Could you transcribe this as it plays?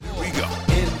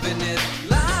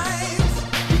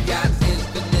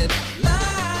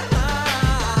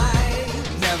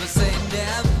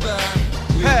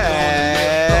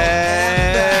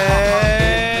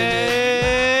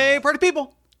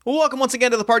Welcome once again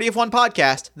to the Party of One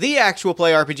podcast, the actual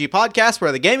play RPG podcast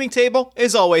where the gaming table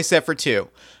is always set for two.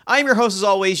 I'm your host as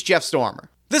always, Jeff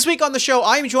Stormer. This week on the show,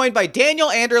 I'm joined by Daniel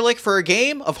Anderlich for a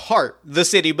game of Heart, the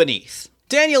City Beneath.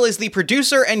 Daniel is the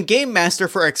producer and game master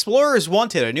for Explorers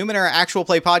Wanted, a Numenera actual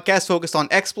play podcast focused on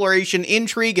exploration,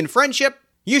 intrigue, and friendship.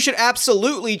 You should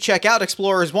absolutely check out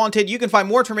Explorers Wanted. You can find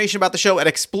more information about the show at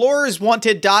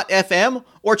explorerswanted.fm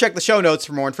or check the show notes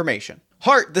for more information.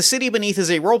 Heart, the City Beneath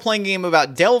is a role-playing game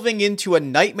about delving into a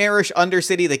nightmarish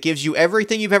undercity that gives you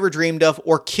everything you've ever dreamed of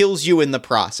or kills you in the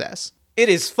process. It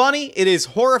is funny, it is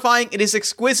horrifying, it is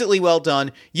exquisitely well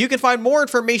done. You can find more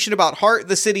information about Heart,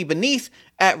 the City Beneath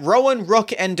at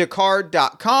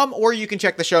rowanrookanddecard.com, or you can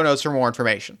check the show notes for more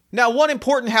information. Now, one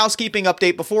important housekeeping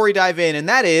update before we dive in, and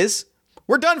that is,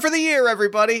 we're done for the year,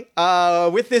 everybody.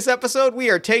 With this episode,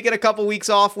 we are taking a couple weeks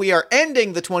off. We are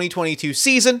ending the 2022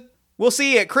 season. We'll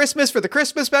see you at Christmas for the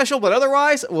Christmas special, but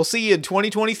otherwise, we'll see you in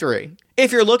 2023.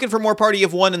 If you're looking for more Party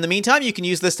of One in the meantime, you can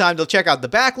use this time to check out the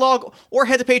backlog, or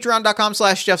head to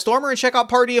patreon.com/JeffStormer and check out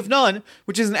Party of None,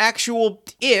 which is an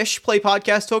actual-ish play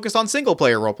podcast focused on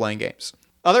single-player role-playing games.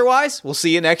 Otherwise, we'll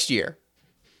see you next year.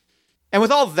 And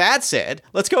with all that said,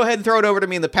 let's go ahead and throw it over to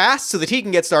me in the past so that he can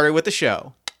get started with the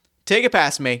show. Take it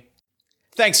past me.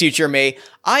 Thanks, future me.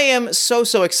 I am so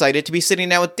excited to be sitting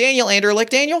down with Daniel Anderlich.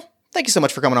 Daniel, thank you so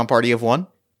much for coming on Party of One.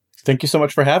 Thank you so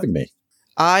much for having me.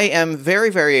 I am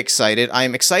very excited.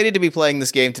 I'm excited to be playing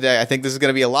this game today. I think this is going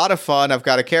to be a lot of fun. I've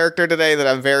got a character today that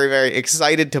I'm very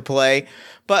excited to play.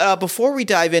 But before we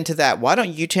dive into that, why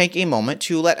don't you take a moment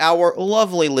to let our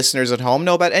lovely listeners at home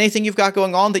know about anything you've got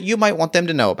going on that you might want them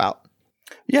to know about?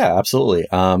 Yeah, absolutely.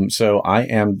 So I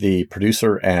am the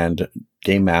producer and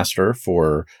game master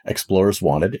for Explorers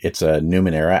Wanted. It's a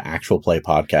Numenera actual play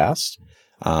podcast.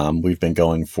 We've been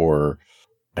going for,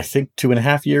 I think,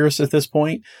 2.5 years at this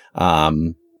point,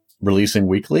 releasing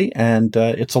weekly, and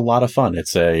it's a lot of fun.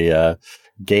 It's a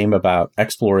game about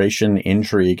exploration,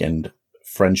 intrigue, and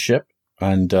friendship,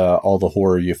 and all the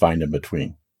horror you find in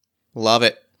between. Love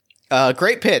it.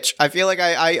 Great pitch. I feel like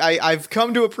I've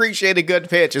come to appreciate a good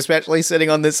pitch, especially sitting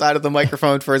on this side of the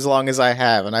microphone for as long as I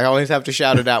have, and I always have to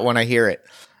shout it out when I hear it.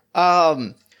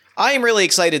 I am really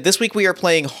excited. This week we are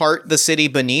playing Heart, the City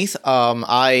Beneath.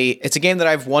 It's a game that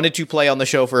I've wanted to play on the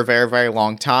show for a very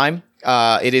long time.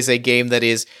 It is a game that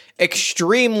is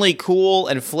extremely cool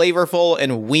and flavorful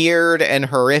and weird and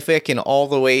horrific in all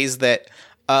the ways that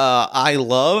I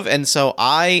love, and so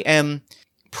I am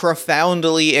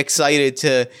profoundly excited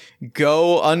to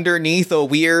go underneath a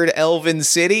weird elven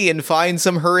city and find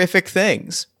some horrific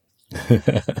things.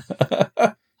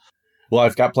 Well,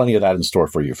 I've got plenty of that in store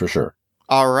for you, for sure.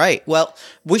 All right. Well,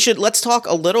 let's talk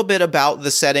a little bit about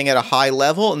the setting at a high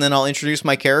level, and then I'll introduce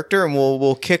my character, and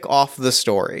we'll kick off the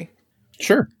story.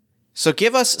 Sure. So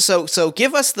give us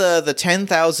the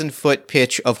 10,000 foot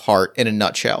pitch of Heart in a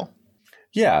nutshell.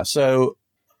 Yeah. So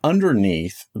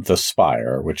underneath the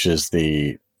spire, which is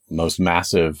the most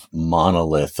massive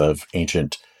monolith of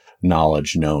ancient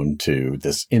knowledge known to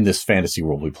this in this fantasy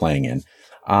world we're playing in,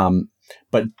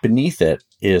 but beneath it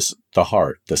is the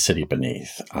Heart, the City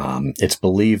Beneath. It's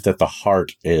believed that the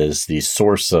Heart is the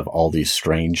source of all these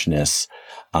strangeness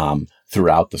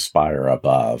throughout the spire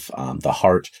above. The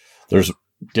Heart, there's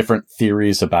different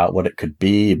theories about what it could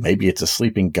be. Maybe it's a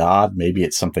sleeping god, maybe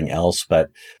it's something else, but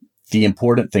the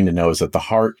important thing to know is that the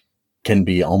Heart can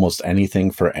be almost anything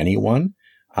for anyone.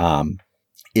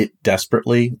 It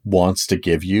desperately wants to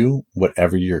give you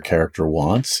whatever your character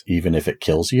wants, even if it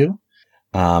kills you.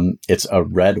 It's a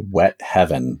red, wet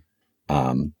heaven,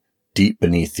 deep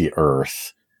beneath the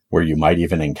earth, where you might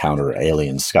even encounter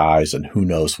alien skies and who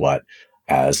knows what,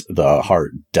 as the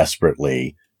Heart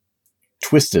desperately,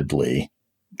 twistedly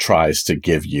tries to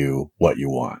give you what you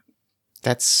want.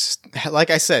 That's,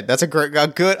 like I said, that's a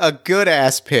good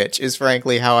ass pitch is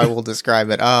frankly how I will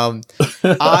describe it.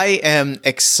 I am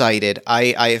excited.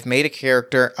 I have made a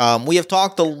character. We have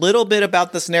talked a little bit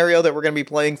about the scenario that we're going to be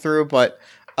playing through, but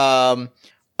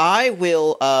I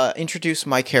will introduce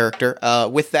my character.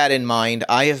 With that in mind,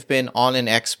 I have been on an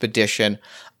expedition.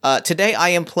 Today I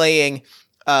am playing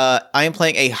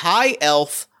a high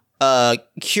elf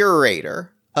curator.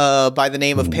 By the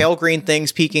name of Pale Green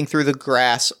Things Peeking Through the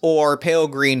Grass, or Pale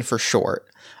Green for short.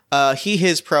 He,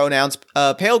 his pronouns.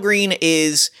 Pale Green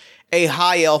is a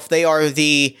high elf. They are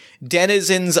the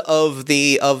denizens of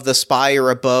the spire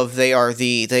above. They are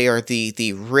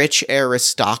the rich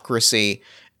aristocracy.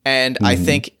 And I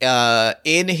think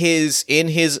in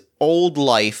his old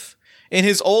life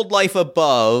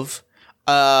above,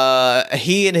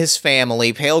 he and his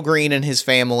family, Pale Green and his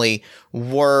family,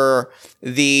 were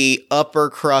the upper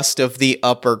crust of the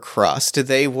upper crust.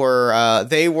 They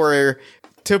were,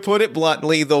 to put it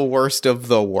bluntly, the worst of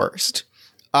the worst.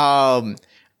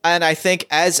 And I think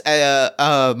as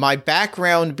my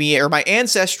background being, or my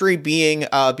ancestry being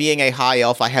a high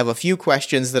elf, I have a few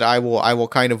questions that I will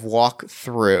kind of walk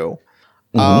through.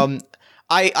 Mm-hmm.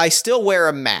 I still wear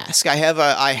a mask. I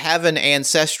have an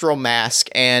ancestral mask,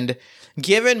 and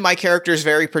given my character's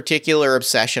very particular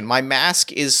obsession, my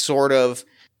mask is sort of,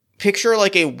 picture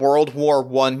like a World War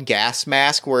I gas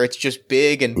mask where it's just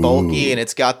big and bulky. Ooh. And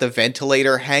it's got the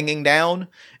ventilator hanging down.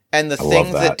 And the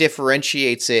thing that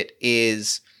differentiates it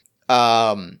is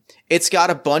it's got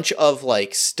a bunch of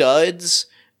like studs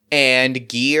and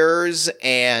gears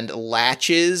and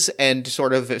latches and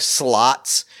sort of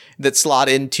slots that slot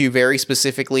into very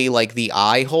specifically like the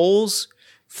eye holes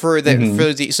so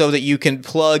that you can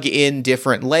plug in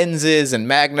different lenses and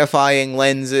magnifying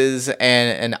lenses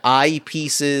and eye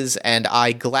pieces and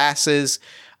eye glasses.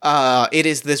 It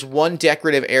is this one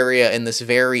decorative area in this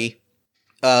very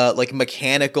like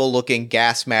mechanical looking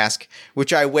gas mask,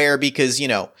 which I wear because,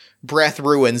 breath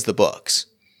ruins the books.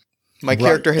 My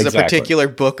character has a particular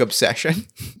book obsession.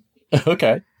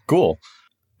 Okay, cool.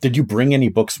 Did you bring any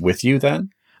books with you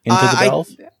then into the delve?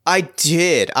 I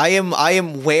did. I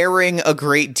am wearing a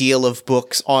great deal of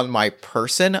books on my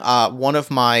person. One of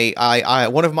my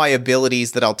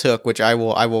abilities that I took, which I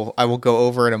will go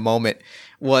over in a moment,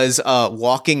 was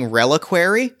walking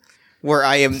reliquary, where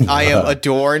I am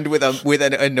adorned with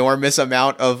an enormous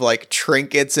amount of like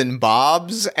trinkets and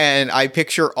bobs, and I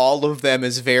picture all of them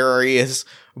as various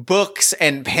books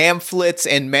and pamphlets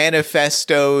and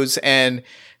manifestos and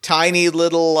tiny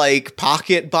little like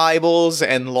pocket Bibles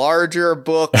and larger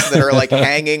books that are like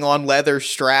hanging on leather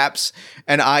straps,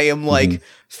 and I am like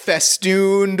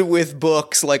festooned with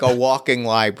books like a walking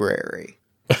library.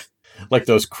 Like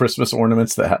those Christmas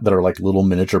ornaments that are like little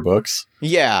miniature books.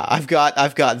 Yeah, I've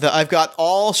got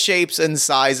all shapes and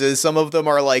sizes. Some of them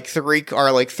are like three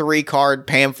card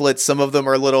pamphlets. Some of them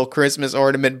are little Christmas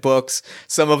ornament books.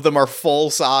 Some of them are full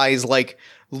size, like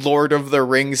Lord of the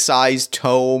Rings size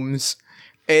tomes.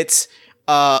 It's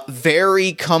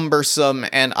very cumbersome,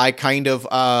 and I kind of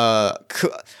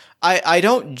I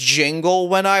don't jingle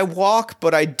when I walk,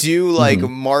 but I do like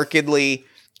markedly.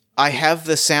 I have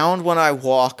the sound when I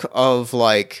walk of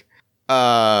like,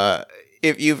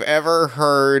 if you've ever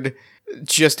heard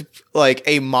just like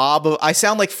a mob of, I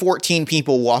sound like 14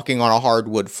 people walking on a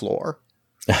hardwood floor.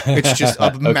 It's just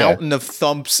a mountain of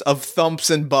thumps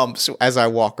and bumps as I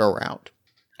walk around.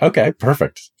 Okay,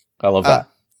 perfect. I love that.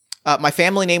 My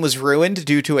family name was ruined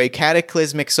due to a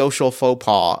cataclysmic social faux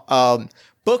pas.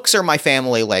 Books are my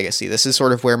family legacy. This is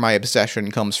sort of where my obsession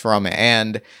comes from,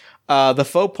 and the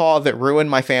faux pas that ruined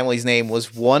my family's name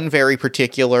was one very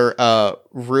particular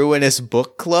ruinous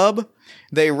book club.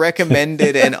 They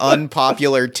recommended an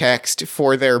unpopular text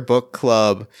for their book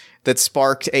club that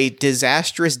sparked a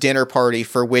disastrous dinner party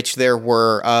for which there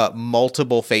were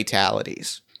multiple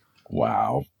fatalities.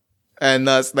 Wow. And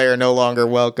thus they are no longer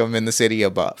welcome in the city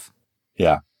above.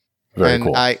 Yeah. Very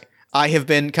cool. I have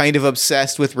been kind of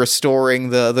obsessed with restoring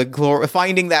the glory,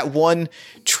 finding that one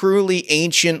truly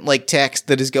ancient like text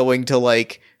that is going to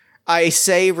like, I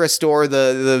say restore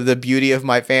the beauty of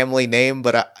my family name,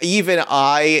 but even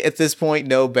I at this point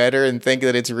know better and think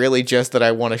that it's really just that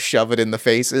I want to shove it in the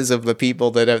faces of the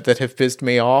people that have pissed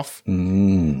me off.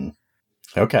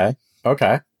 Okay.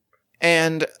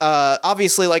 And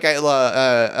obviously, like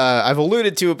I've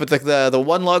alluded to it, but the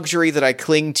one luxury that I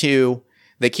cling to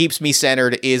that keeps me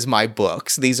centered is my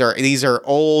books. These are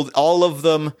old. All of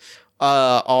them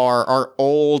are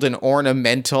old and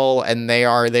ornamental, and they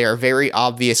are very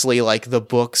obviously like the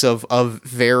books of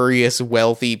various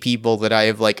wealthy people that I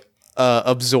have like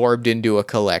absorbed into a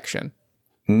collection.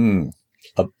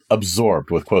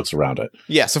 Absorbed with quotes around it.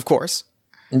 Yes, of course.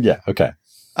 Yeah. Okay.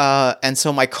 And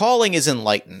so my calling is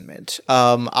enlightenment.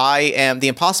 The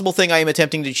impossible thing I am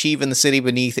attempting to achieve in the city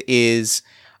beneath is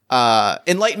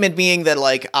enlightenment, being that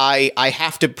like I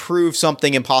have to prove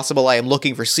something impossible. I am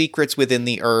looking for secrets within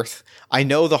the earth. I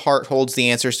know the heart holds the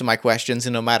answers to my questions,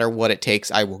 and no matter what it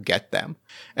takes, I will get them.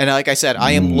 And like I said,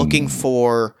 I am looking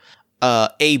for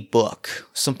a book,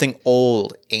 something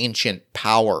old, ancient,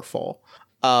 powerful.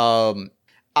 I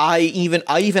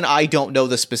don't know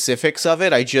the specifics of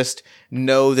it. I just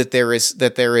know that there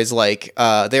is like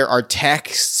there are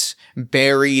texts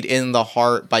buried in the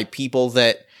heart by people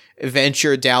that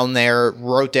ventured down there,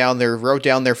 wrote down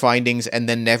their findings, and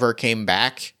then never came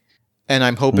back. And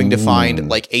I'm hoping to find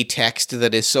like a text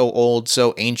that is so old,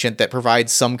 so ancient, that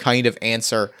provides some kind of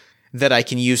answer that I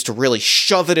can use to really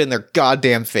shove it in their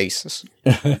goddamn faces.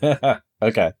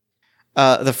 Okay.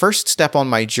 The first step on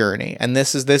my journey, and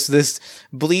this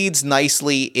bleeds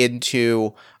nicely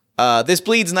into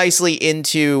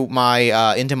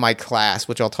my class,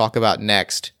 which I'll talk about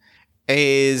next.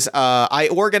 Is I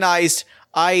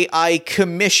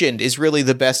commissioned is really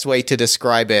the best way to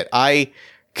describe it. I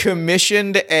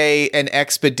commissioned an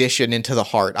expedition into the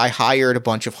heart. I hired a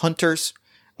bunch of hunters.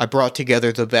 I brought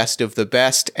together the best of the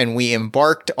best, and we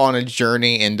embarked on a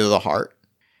journey into the heart.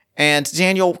 And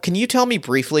Daniel, can you tell me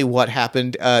briefly what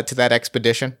happened to that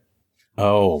expedition?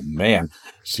 Oh, man.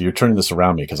 So you're turning this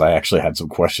around me because I actually had some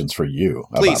questions for you.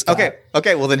 Please. Okay.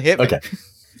 Okay. Well, then hit me.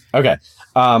 Okay.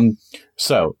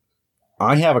 So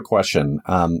I have a question.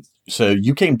 So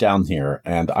you came down here,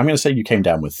 and I'm going to say you came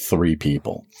down with 3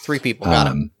 people. 3 people. Got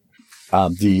him.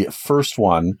 The first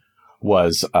one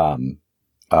was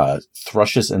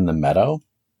Thrushes in the Meadow,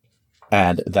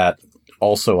 and that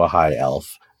also a high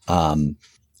elf.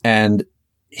 And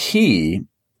he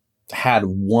had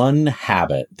one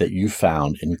habit that you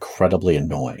found incredibly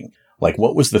annoying. Like,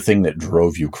 what was the thing that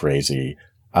drove you crazy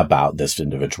about this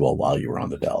individual while you were on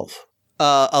the delve?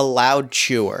 A loud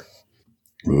chewer.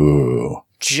 Ooh.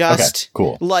 Just okay,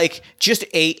 cool. Like, just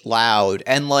ate loud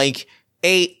and like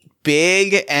ate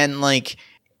big and like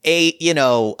ate,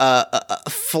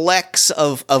 flecks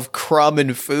of crumb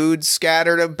and food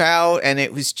scattered about. And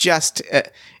it was just,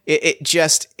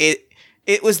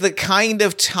 it was the kind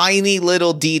of tiny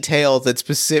little detail that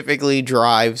specifically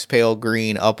drives Pale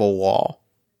Green up a wall.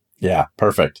 Yeah,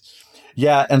 perfect.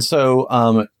 Yeah, and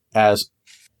so as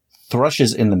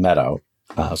Thrushes in the Meadow,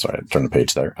 sorry, I turned the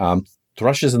page there.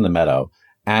 Thrushes in the Meadow,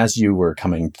 as you were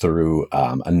coming through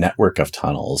a network of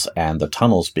tunnels, and the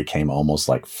tunnels became almost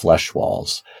like flesh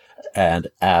walls. And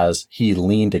as he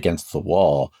leaned against the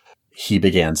wall, he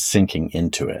began sinking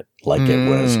into it, like it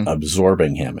was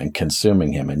absorbing him and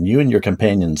consuming him. And you and your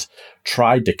companions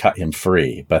tried to cut him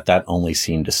free, but that only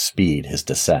seemed to speed his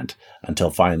descent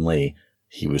until finally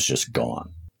he was just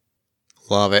gone.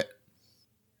 Love it.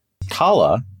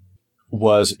 Kala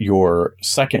was your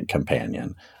second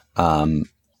companion.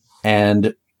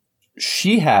 And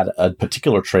she had a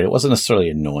particular trait. It wasn't necessarily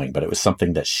annoying, but it was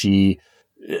something that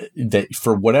that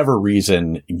for whatever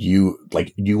reason, you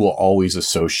will always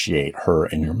associate her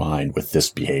in your mind with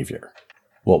this behavior.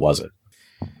 What was it?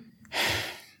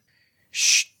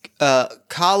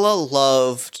 Kala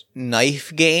loved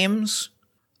knife games.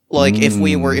 Like if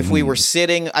we were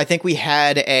sitting, I think we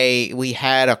had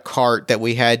a cart that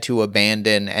we had to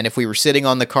abandon, and if we were sitting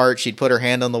on the cart, she'd put her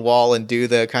hand on the wall and do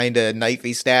the kind of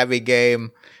knifey stabby game,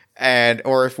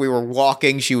 or if we were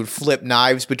walking, she would flip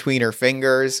knives between her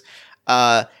fingers.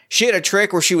 She had a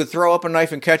trick where she would throw up a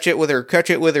knife and catch it with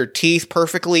her teeth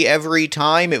perfectly every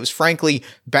time. It was frankly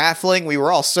baffling. We were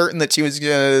all certain that she was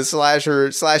gonna slash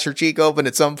her cheek open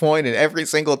at some point, and every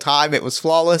single time it was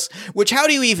flawless. Which, how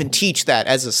do you even teach that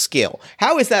as a skill?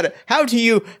 How is that? How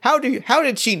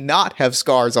did she not have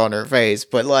scars on her face?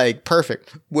 But like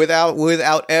perfect,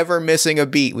 without ever missing a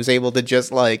beat, was able to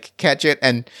just like catch it,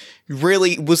 and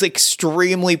really was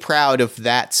extremely proud of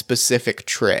that specific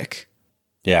trick.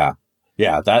 Yeah.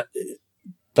 Yeah,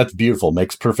 that's beautiful.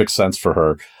 Makes perfect sense for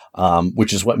her,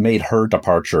 which is what made her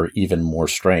departure even more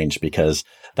strange, because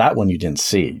that one you didn't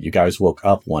see. You guys woke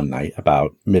up one night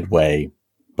about midway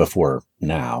before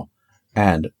now,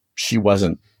 and she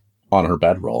wasn't on her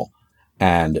bedroll,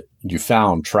 and you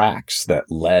found tracks that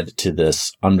led to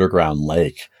this underground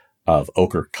lake of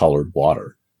ochre-colored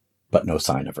water, but no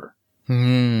sign of her.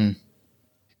 And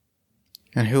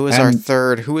who is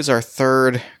our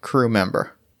third crew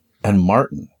member? And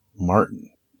Martin,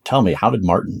 tell me, how did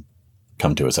Martin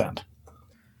come to his end?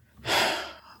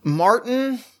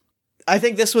 Martin, I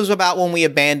think this was about when we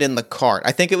abandoned the cart.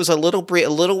 I think it was a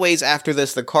little ways after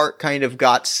this, the cart kind of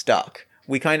got stuck.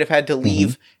 We kind of had to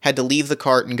leave the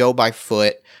cart and go by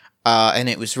foot. And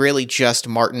it was really just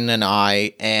Martin and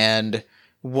I. And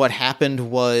what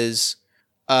happened was,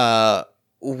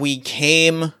 we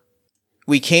came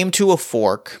to a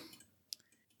fork,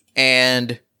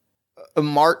 and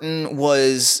Martin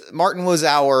was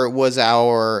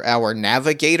our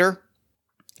navigator,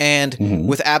 and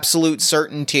with absolute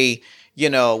certainty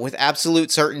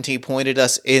pointed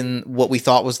us in what we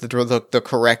thought was the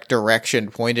correct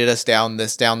direction, pointed us down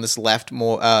this left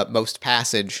most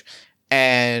passage,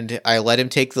 and I let him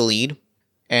take the lead,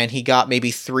 and he got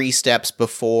maybe 3 steps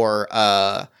before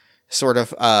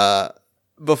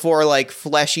before like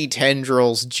fleshy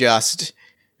tendrils just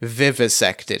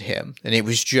vivisected him. And it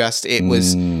was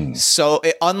so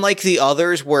unlike the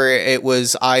others where it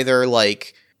was either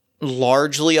like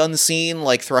largely unseen,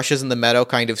 like thrushes in the meadow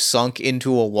kind of sunk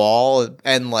into a wall,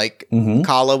 and like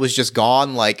Kala was just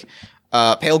gone. Like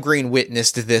Pale Green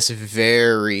witnessed this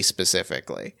very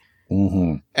specifically,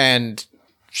 and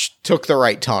took the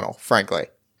right tunnel, frankly.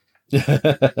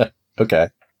 Okay,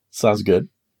 sounds good.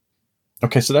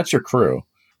 Okay, so that's your crew.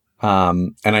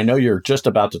 And I know you're just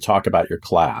about to talk about your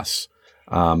class.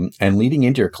 And leading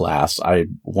into your class, I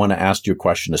want to ask you a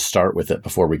question to start with it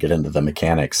before we get into the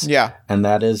mechanics. Yeah. And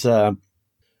that is,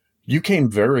 you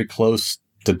came very close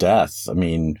to death. I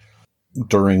mean,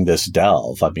 during this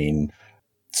delve. I mean,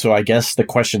 so I guess the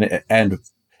question, and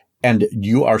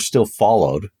you are still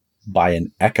followed by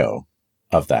an echo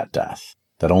of that death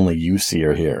that only you see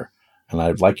or hear. And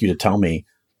I'd like you to tell me,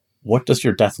 what does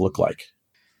your death look like?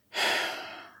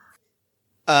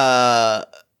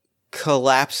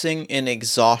 Collapsing in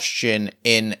exhaustion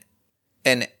in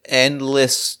an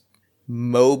endless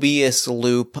Mobius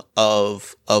loop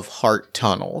of heart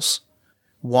tunnels,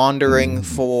 wandering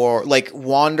for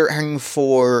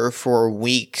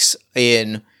weeks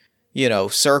in,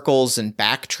 circles and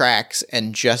backtracks,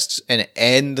 and just an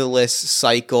endless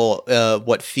cycle.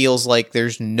 What feels like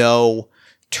there's no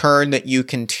turn that you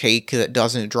can take that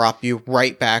doesn't drop you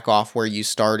right back off where you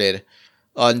started,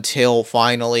 until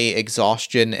finally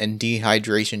exhaustion and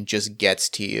dehydration just gets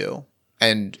to you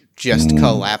and just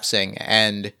collapsing.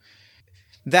 And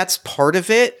that's part of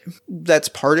it. That's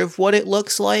part of what it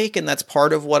looks like. And that's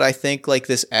part of what I think like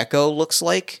this echo looks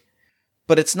like,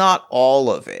 but it's not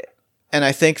all of it. And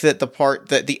I think that the part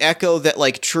that the echo that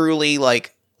like truly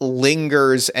like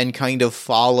lingers and kind of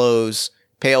follows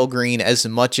Pale Green as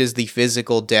much as the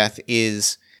physical death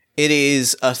is, it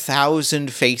is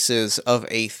 1,000 faces of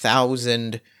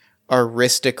 1,000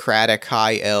 aristocratic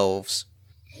high elves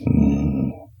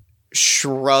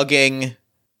shrugging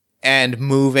and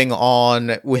moving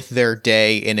on with their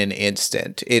day in an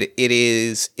instant. It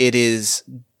is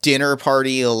dinner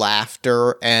party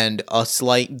laughter and a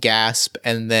slight gasp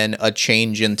and then a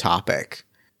change in topic.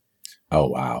 Oh,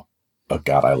 wow. Oh,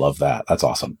 God, I love that. That's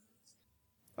awesome.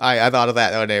 I thought of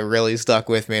that and it really stuck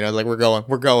with me, and I was like,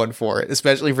 we're going for it,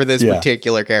 especially for this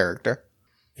particular character.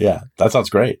 Yeah, that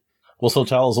sounds great. Well, so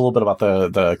tell us a little bit about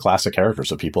the classic character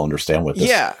so people understand what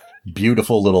this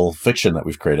beautiful little fiction that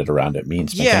we've created around it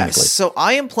means mechanically. Yes, so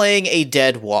I am playing a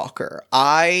dead walker.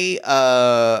 I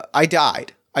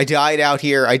died. I died out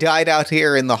here. I died out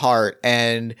here in the heart,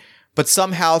 but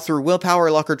somehow, through willpower,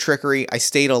 luck, or trickery, I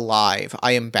stayed alive.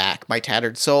 I am back. My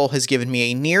tattered soul has given me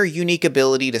a near-unique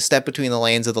ability to step between the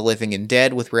lands of the living and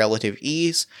dead with relative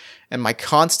ease, and my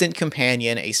constant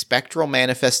companion, a spectral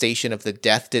manifestation of the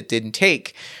death it didn't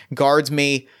take, guards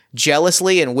me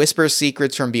jealously and whispers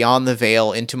secrets from beyond the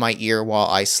veil into my ear while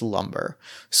I slumber.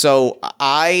 So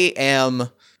I am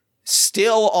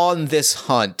still on this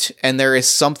hunt, and there is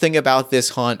something about this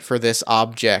hunt for this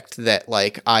object that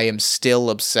like I am still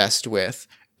obsessed with,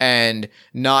 and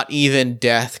not even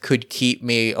death could keep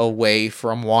me away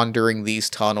from wandering these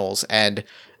tunnels. And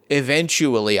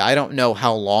eventually, I don't know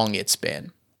how long it's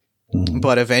been,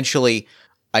 but eventually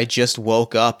I just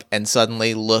woke up and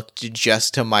suddenly looked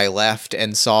just to my left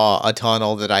and saw a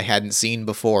tunnel that I hadn't seen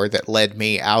before that led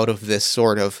me out of this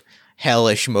sort of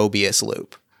hellish Mobius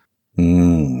loop.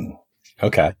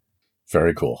 Okay.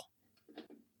 Very cool.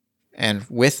 And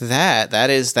with that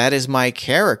is my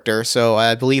character. So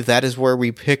I believe that is where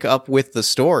we pick up with the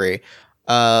story.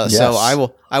 Yes. So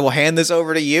I will hand this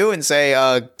over to you and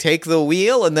say, take the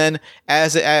wheel. And then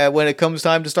when it comes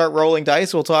time to start rolling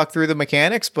dice, we'll talk through the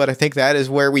mechanics. But I think that is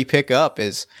where we pick up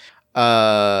is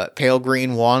Pale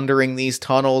Green wandering these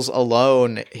tunnels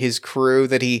alone. His crew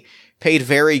that he paid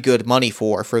very good money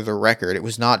for the record. It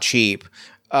was not cheap.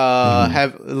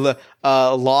 Have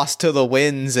lost to the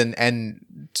winds and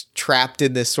trapped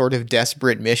in this sort of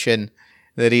desperate mission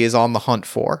that he is on the hunt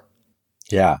for.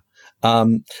 Yeah.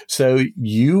 So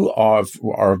you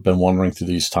have been wandering through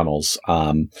these tunnels.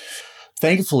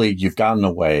 Thankfully, you've gotten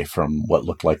away from what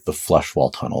looked like the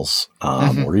Fleshwall tunnels,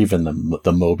 or even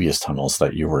the Mobius tunnels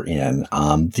that you were in.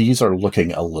 These are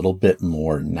looking a little bit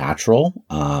more natural,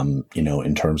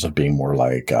 in terms of being more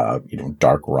like,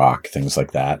 dark rock, things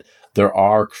like that. There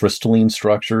are crystalline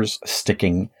structures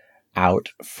sticking out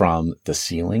from the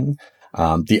ceiling.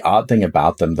 The odd thing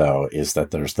about them, though, is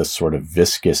that there's this sort of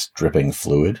viscous dripping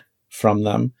fluid from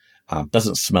them.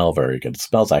 Doesn't smell very good. It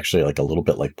smells actually like a little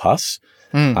bit like pus.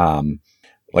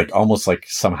 Like almost like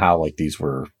somehow like these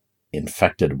were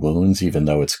infected wounds, even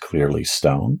though it's clearly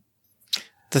stone.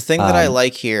 The thing that I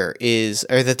like here is,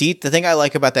 or the thing I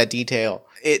like about that detail,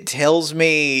 it tells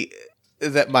me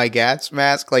that my gas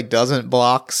mask like doesn't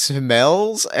block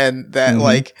smells, and that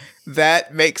like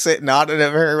that makes it not a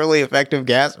very really effective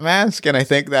gas mask. And I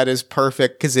think that is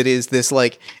perfect because it is this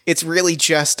like it's really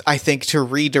just I think to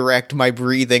redirect my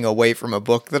breathing away from a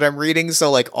book that I'm reading. So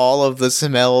like all of the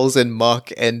smells and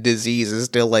muck and disease is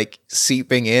still like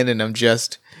seeping in, and I'm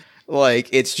just like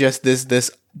it's just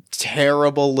this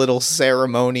terrible little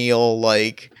ceremonial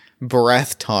like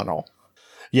breath tunnel.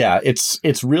 Yeah,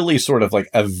 it's really sort of like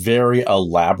a very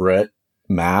elaborate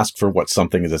mask for what's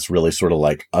something that's really sort of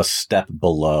like a step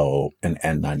below an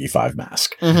N95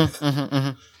 mask.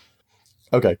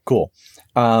 Okay, cool.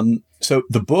 So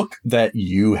the book that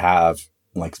you have,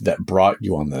 like that brought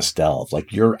you on this delve,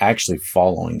 like you're actually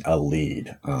following a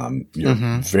lead.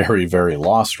 You're very, very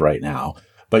lost right now,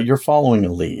 but you're following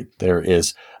a lead. There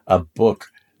is a book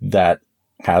that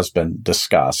has been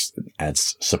discussed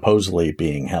as supposedly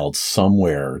being held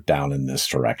somewhere down in this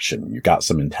direction. You got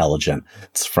some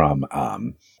intelligence from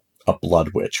a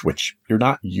blood witch, which you're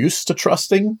not used to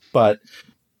trusting, but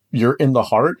you're in the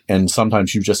heart, and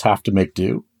sometimes you just have to make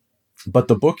do. But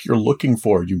the book you're looking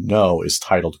for, you know, is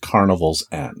titled Carnival's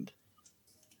End.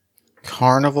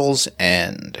 Carnival's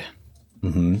End.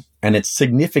 And it's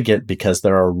significant because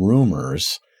there are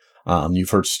rumors, you've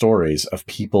heard stories of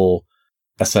people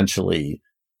essentially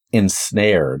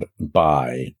ensnared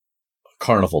by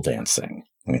carnival dancing.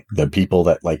 The people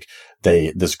that like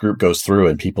this group goes through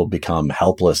and people become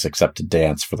helpless except to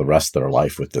dance for the rest of their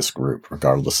life with this group,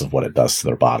 regardless of what it does to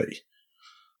their body.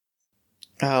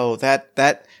 Oh,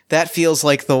 that feels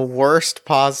like the worst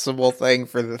possible thing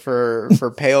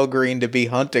for Pale Green to be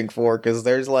hunting for, because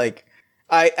there's like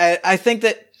I think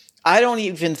that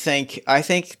I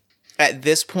think at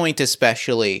this point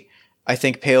especially, I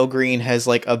think Pale Green has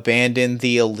like abandoned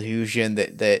the illusion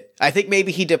that I think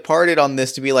maybe he departed on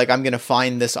this to be like, I'm going to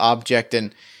find this object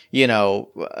and,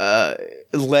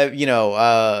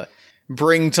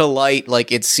 bring to light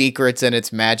like its secrets and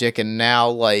its magic. And now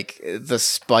like the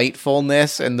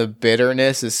spitefulness and the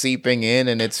bitterness is seeping in,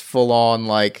 and it's full on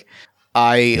like,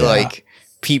 like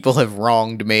people have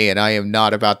wronged me and I am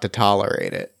not about to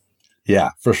tolerate it. Yeah,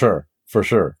 for sure. For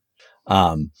sure.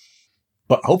 But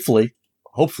hopefully,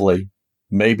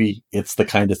 maybe it's the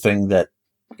kind of thing that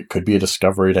it could be a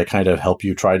discovery to kind of help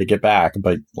you try to get back.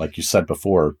 But like you said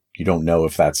before, you don't know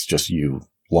if that's just you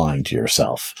lying to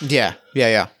yourself. Yeah.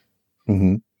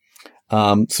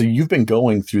 So you've been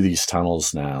going through these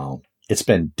tunnels now. It's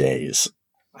been days.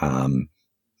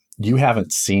 You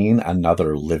haven't seen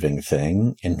another living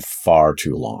thing in far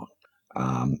too long.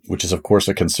 Which is, of course,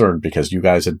 a concern because you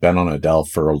guys had been on a delve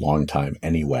for a long time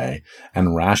anyway,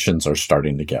 and rations are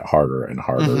starting to get harder and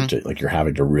harder. You're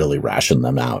having to really ration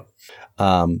them out.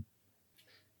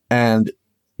 And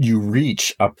you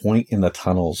reach a point in the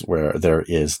tunnels where there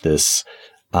is this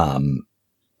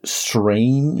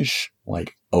strange,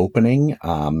 like, opening.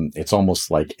 It's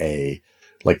almost like the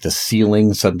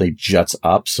ceiling suddenly juts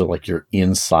up, so like you're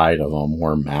inside of a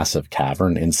more massive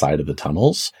cavern inside of the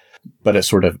tunnels, but it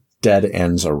sort of dead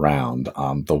ends around.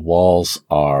 The walls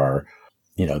are,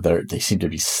 they seem to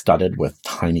be studded with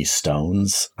tiny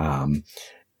stones, all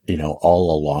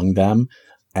along them.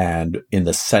 And in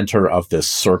the center of this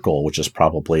circle, which is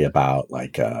probably about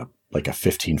like a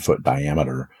 15-foot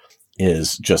diameter,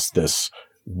 is just this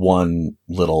one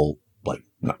little, like,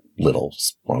 not little,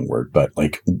 wrong word, but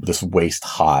like this waist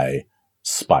high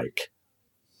spike.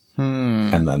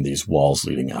 And then these walls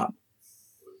leading up.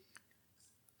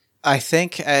 I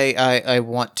think I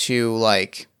want to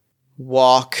like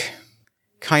walk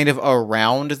kind of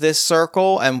around this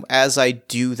circle, and as I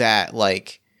do that,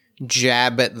 like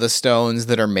jab at the stones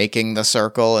that are making the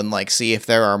circle and like see if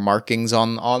there are markings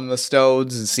on the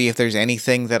stones and see if there's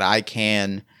anything that I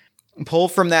can pull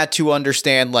from that to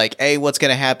understand like A, what's going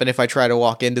to happen if I try to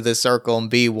walk into this circle, and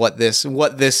B, what this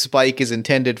spike is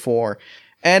intended for,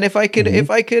 and if I could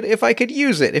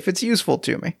use it, if it's useful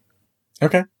to me.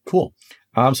 Okay, cool.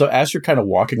 So as you're kind of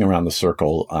walking around the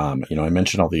circle, I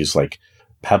mentioned all these like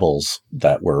pebbles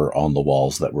that were on the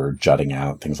walls that were jutting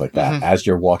out, things like that. As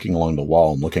you're walking along the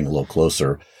wall and looking a little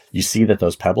closer, you see that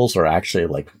those pebbles are actually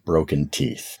like broken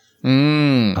teeth,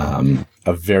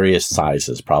 of various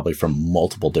sizes, probably from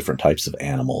multiple different types of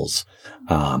animals.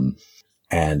 And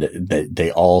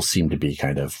they all seem to be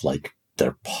kind of like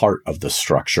they're part of the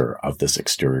structure of this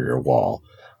exterior wall.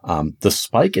 The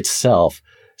spike itself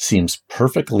seems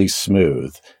perfectly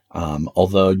smooth,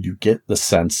 although you get the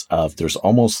sense of there's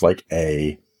almost like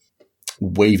a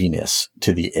waviness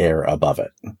to the air above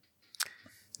it.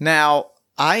 Now,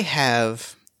 I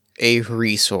have a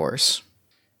resource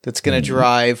that's going to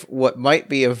drive what might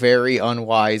be a very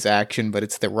unwise action, but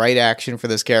it's the right action for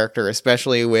this character,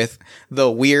 especially with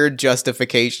the weird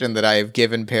justification that I have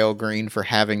given Pale Green for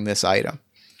having this item.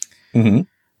 Mm-hmm.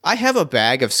 I have a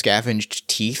bag of scavenged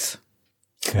teeth.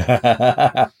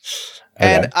 Okay.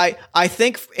 And I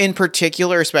think in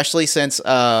particular, especially since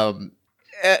Pale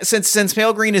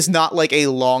Green is not like a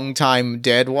long time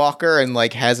dead walker and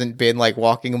like hasn't been like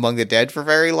walking among the dead for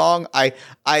very long, I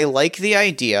like the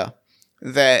idea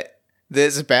that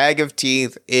this bag of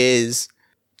teeth is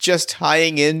just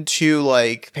tying into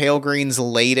like Pale Green's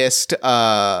latest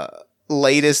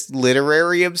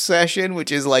literary obsession,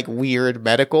 which is like weird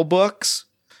medical books.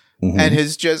 Mm-hmm. And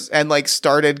has just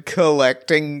started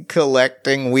collecting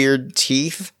weird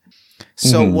teeth.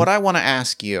 So what I want to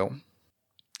ask you,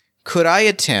 could I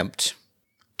attempt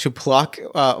to pluck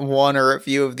one or a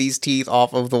few of these teeth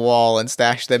off of the wall and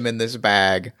stash them in this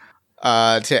bag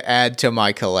to add to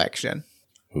my collection?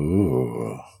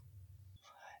 Ooh.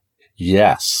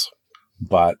 Yes,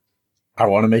 but I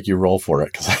want to make you roll for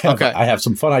it because I have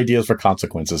some fun ideas for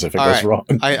consequences if it goes wrong.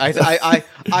 I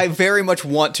very much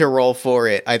want to roll for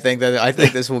it. I think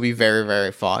this will be very,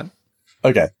 very fun.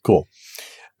 Okay, cool.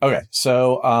 Okay,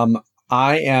 so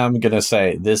I am gonna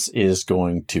say this is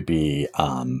going to be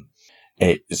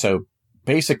so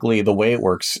basically the way it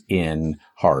works in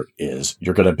Heart is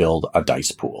you're gonna build a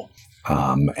dice pool.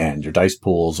 And your dice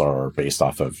pools are based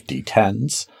off of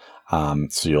D10s.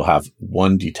 So you'll have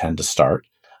one D10 to start.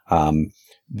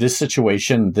 This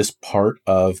situation, this part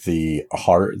of the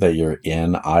Heart that you're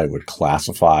in, I would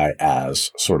classify as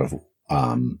sort of,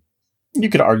 you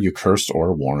could argue cursed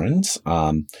or Warrens.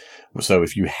 So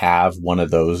if you have one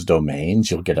of those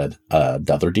domains, you'll get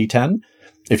another D10.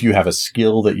 If you have a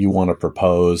skill that you want to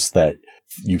propose that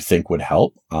you think would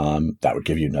help, that would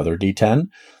give you another D10.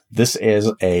 This is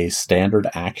a standard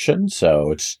action,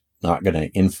 so it's not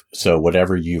going to, so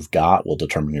whatever you've got will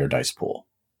determine your dice pool.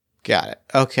 Got it.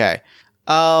 Okay.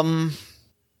 I'm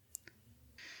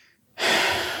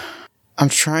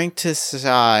trying to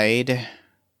decide.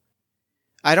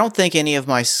 I don't think any of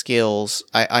my skills,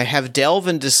 I have Delve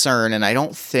and Discern, and I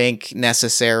don't think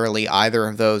necessarily either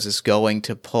of those is going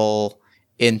to pull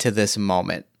into this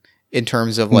moment in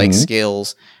terms of like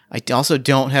skills. I also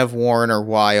don't have Warren or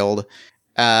Wild.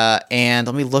 And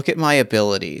let me look at my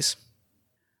abilities.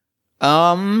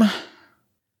 My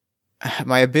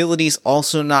ability's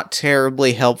also not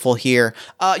terribly helpful here.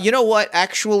 You know what?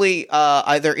 Actually,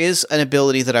 there is an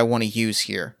ability that I want to use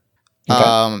here.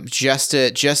 Okay. Just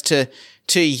to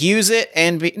use it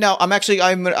and be. No,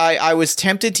 I was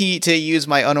tempted to use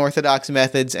my unorthodox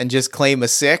methods and just claim a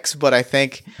 6, but I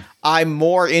think I'm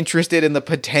more interested in the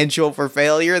potential for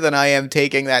failure than I am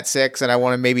taking that 6, and I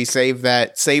want to maybe save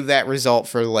that result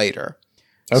for later.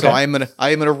 Okay. So I'm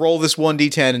gonna roll this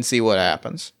 1d10 and see what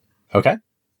happens. Okay.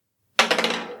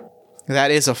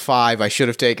 That is a 5. I should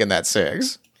have taken that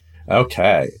 6.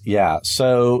 Okay. Yeah.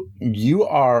 So you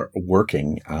are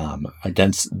working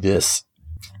against this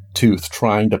tooth,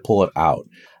 trying to pull it out,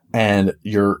 and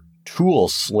your tool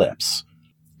slips,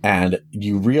 and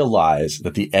you realize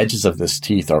that the edges of this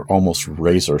teeth are almost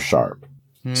razor sharp.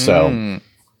 So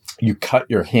you cut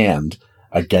your hand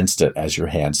against it as your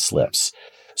hand slips.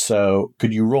 So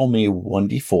could you roll me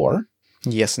 1d4?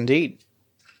 Yes, indeed.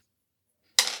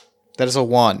 That is a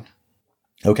 1.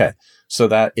 Okay. So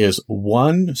that is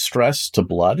 1 stress to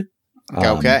blood.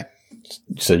 Okay.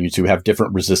 So you two have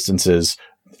different resistances,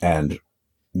 and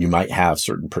you might have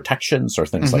certain protections or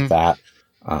things like that.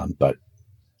 But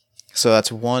so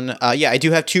that's 1. Yeah, I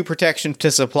do have 2 protection to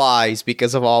supplies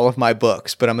because of all of my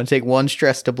books, but I'm going to take 1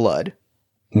 stress to blood.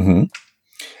 Mm-hmm.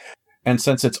 And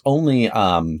since it's only,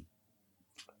 so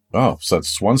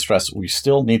it's 1 stress, we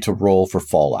still need to roll for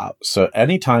fallout. So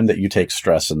anytime that you take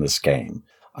stress in this game,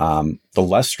 the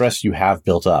less stress you have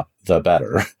built up, the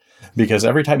better. Because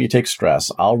every time you take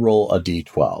stress, I'll roll a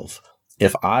d12.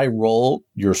 If I roll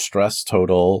your stress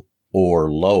total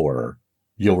or lower,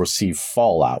 you'll receive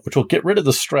fallout, which will get rid of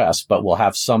the stress, but will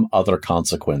have some other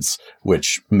consequence,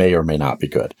 which may or may not be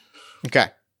good. Okay.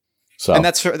 So, and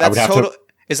that's total.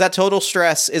 Is that total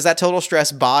stress? Is that total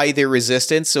stress by the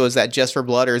resistance? So is that just for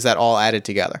blood, or is that all added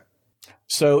together?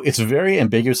 So it's very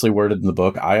ambiguously worded in the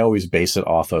book. I always base it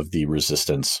off of the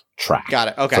resistance track. Got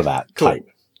it. Okay. For that type.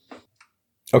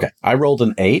 Okay. I rolled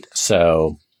an 8,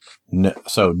 so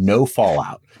no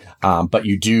fallout. But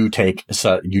you do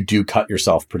cut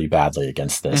yourself pretty badly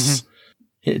against this.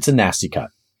 It's a nasty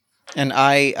cut. And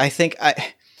I think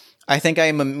I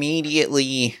am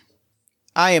immediately.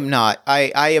 I am not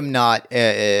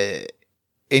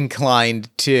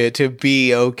inclined to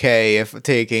be okay if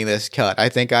taking this cut. I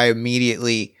think I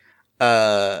immediately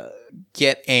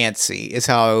get antsy is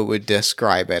how I would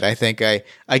describe it. I think I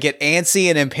get antsy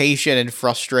and impatient and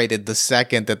frustrated the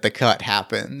second that the cut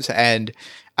happens, and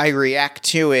I react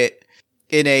to it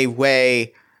in a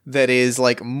way that is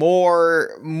like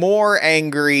more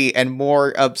angry and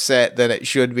more upset than it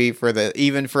should be for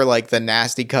even for like the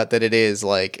nasty cut that it is.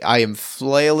 Like, I am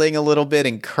flailing a little bit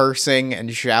and cursing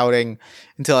and shouting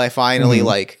until I finally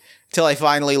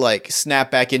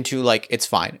snap back into like, it's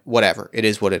fine, whatever, it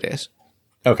is what it is.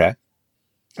 Okay,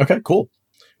 cool.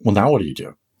 Well, now what do you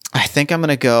do? I think I'm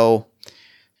gonna go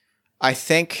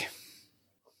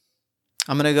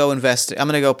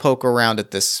poke around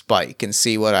at this spike and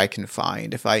see what I can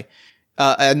find. If I,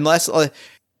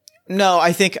 no,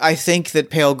 I think that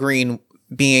Pale Green,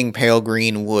 being Pale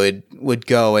Green, would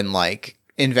go and like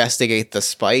investigate the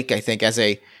spike. I think as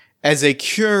a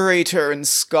curator and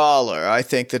scholar, I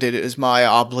think that it is my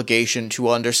obligation to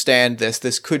understand this.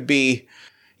 This could be,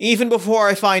 even before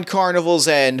I find Carnival's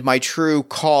End, my true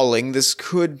calling. This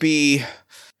could be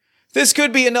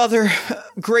another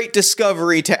great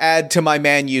discovery to add to my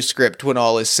manuscript when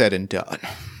all is said and done.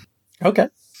 Okay,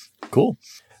 cool.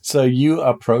 So you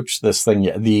approach this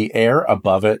thing, the air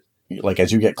above it, like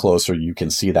as you get closer, you can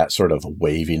see that sort of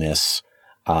waviness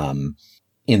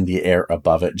in the air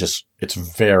above it. Just, it's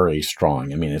very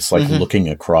strong. I mean, it's like looking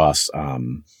across,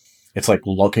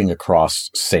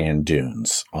 sand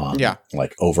dunes on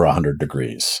like over 100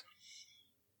 degrees.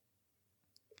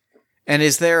 And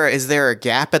is there a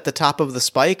gap at the top of the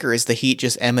spike, or is the heat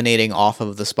just emanating off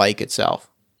of the spike itself?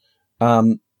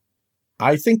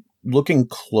 I think looking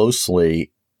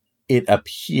closely, it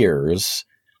appears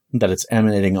that it's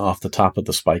emanating off the top of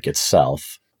the spike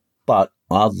itself, but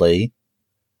oddly,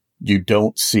 you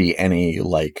don't see any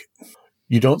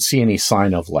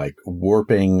sign of like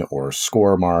warping or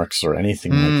score marks or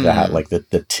anything like that. Like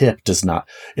the tip does not,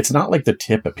 it's not like the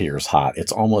tip appears hot.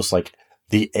 It's almost like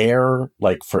the air,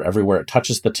 like for everywhere it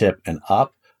touches the tip and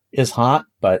up, is hot,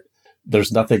 but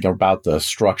there's nothing about the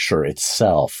structure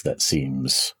itself that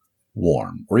seems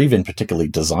warm, or even particularly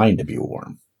designed to be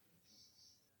warm.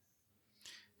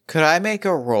 Could I make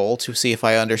a roll to see if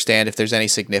I understand if there's any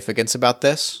significance about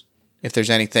this? If there's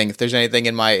anything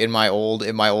in my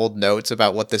old notes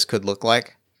about what this could look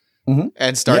like,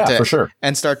 and start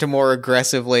to more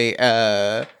aggressively,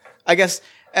 I guess.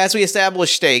 As we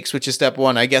establish stakes, which is step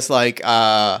one, I guess, like,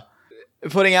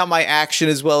 putting out my action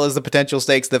as well as the potential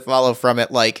stakes that follow from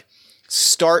it, like,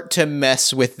 start to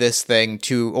mess with this thing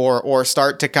or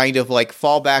start to kind of like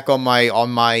fall back on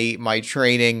my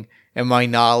training and my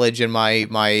knowledge and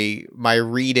my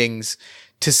readings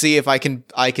to see if I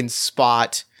can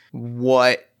spot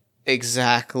what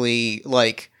exactly,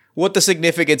 like, what the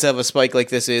significance of a spike like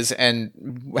this is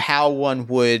and how one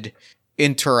would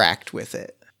interact with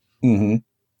it. Mm-hmm.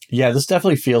 Yeah, this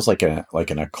definitely feels like an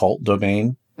occult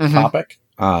domain topic.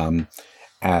 And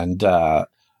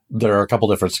there are a couple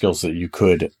different skills that you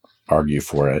could argue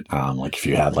for it. Like if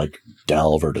you had like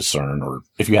delve or discern, or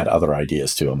if you had other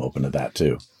ideas too, I'm open to that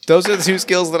too. Those are the two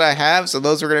skills that I have. So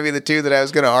those are going to be the two that I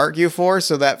was going to argue for.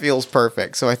 So that feels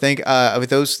perfect. So I think with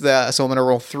those, so I'm going to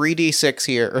roll 3d6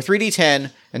 here, or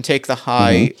 3d10, and take the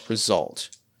high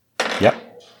result.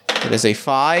 Yep. It is a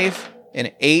 5, an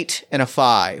 8, and a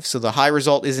 5. So the high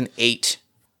result is an 8.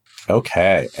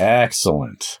 Okay,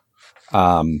 excellent.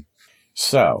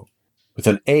 So with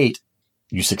an 8,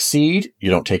 you succeed. You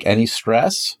don't take any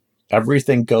stress.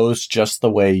 Everything goes just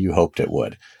the way you hoped it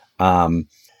would.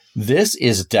 This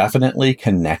is definitely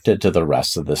connected to the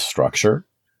rest of this structure.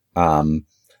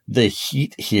 The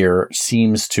heat here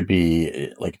seems to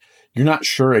be like, you're not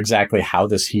sure exactly how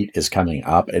this heat is coming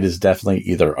up. It is definitely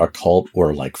either occult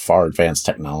or like far advanced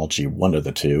technology, one of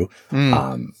the two.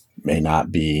 May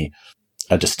not be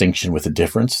a distinction with a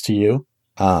difference to you.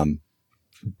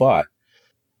 But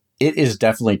it is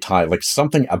definitely tied, like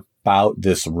something about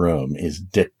this room is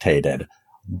dictated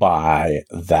by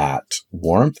that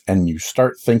warmth. And you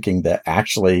start thinking that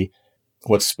actually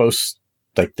what's supposed,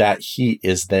 like that heat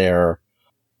is there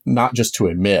not just to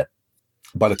emit,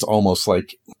 but it's almost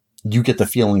like you get the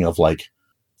feeling of like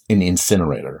an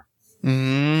incinerator.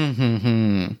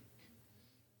 Mm-hmm.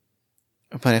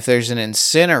 But if there's an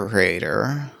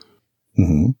incinerator,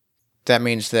 that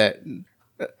means that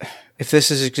if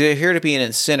this is here to be an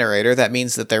incinerator, that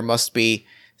means that there must be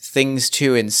things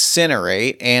to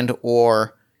incinerate, and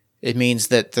or it means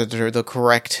that the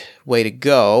correct way to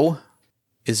go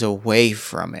is away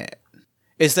from it.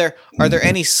 Are there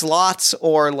any slots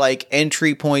or like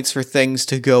entry points for things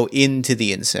to go into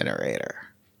the incinerator?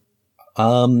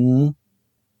 You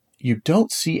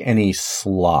don't see any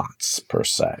slots per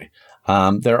se.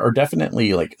 There are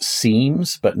definitely like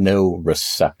seams, but no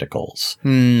receptacles.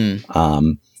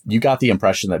 You got the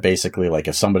impression that basically like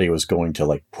if somebody was going to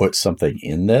like put something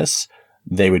in this,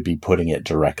 they would be putting it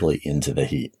directly into the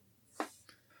heat.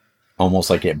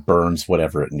 Almost like it burns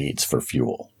whatever it needs for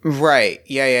fuel. Right.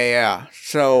 Yeah.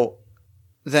 So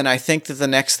then I think that the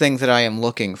next thing that I am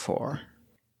looking for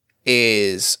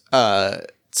is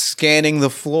scanning the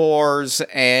floors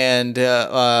and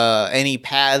any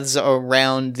paths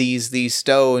around these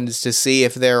stones to see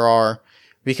if there are,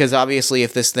 because obviously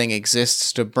if this thing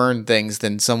exists to burn things,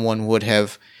 then someone would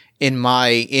have,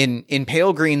 in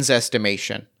Pale Green's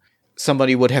estimation,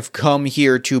 somebody would have come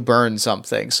here to burn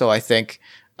something. So I think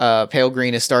Pale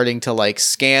Green is starting to like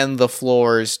scan the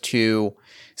floors to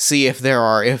see if there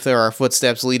are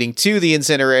footsteps leading to the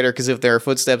incinerator, because if there are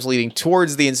footsteps leading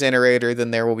towards the incinerator, then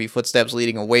there will be footsteps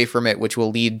leading away from it, which will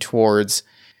lead towards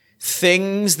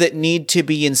things that need to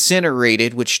be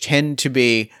incinerated, which tend to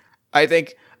be, I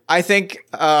think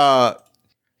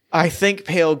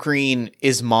Pale Green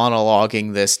is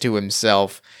monologuing this to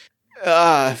himself.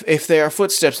 If there are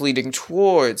footsteps leading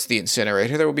towards the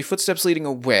incinerator, there will be footsteps leading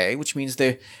away, which means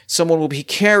someone will be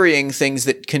carrying things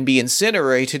that can be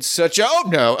incinerated,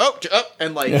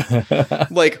 and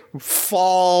like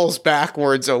falls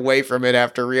backwards away from it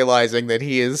after realizing that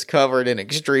he is covered in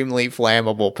extremely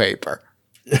flammable paper.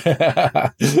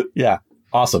 Yeah,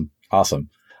 awesome.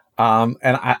 And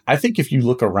I think if you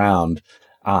look around,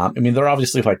 there are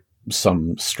obviously like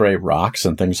some stray rocks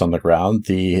and things on the ground.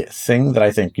 The thing that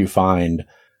I think you find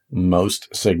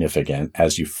most significant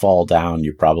as you fall down,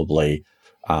 you probably,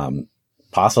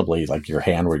 possibly like your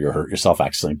hand where you hurt yourself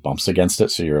accidentally bumps against it.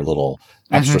 So you're a little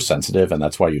extra sensitive and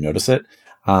that's why you notice it,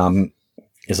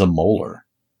 is a molar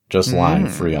just lying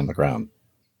free on the ground.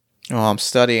 Well, I'm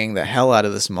studying the hell out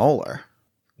of this molar.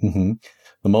 Mm-hmm.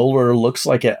 The molar looks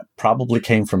like it probably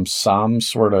came from some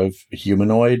sort of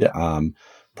humanoid,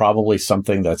 probably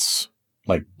something that's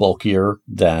like bulkier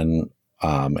than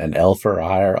an elf or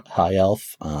a high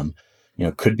elf.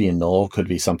 Could be a gnoll, could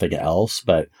be something else,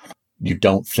 but you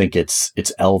don't think it's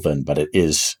elven, but it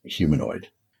is humanoid.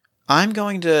 I'm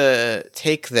going to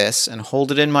take this and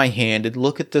hold it in my hand and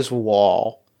look at this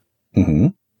wall. Mm-hmm.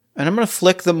 And I'm going to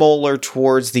flick the molar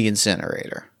towards the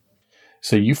incinerator.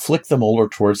 So you flick the molar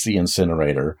towards the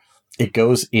incinerator. It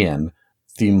goes in.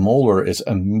 The molar is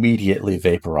immediately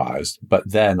vaporized, but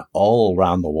then all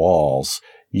around the walls,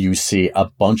 you see a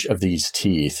bunch of these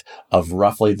teeth of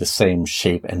roughly the same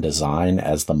shape and design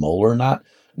as the molar. Not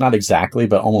exactly,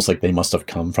 but almost like they must have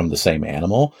come from the same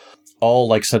animal. All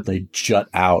like suddenly jut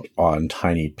out on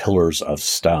tiny pillars of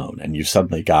stone. And you've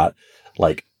suddenly got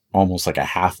like almost like a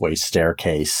halfway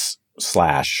staircase /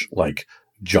 like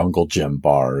jungle gym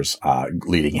bars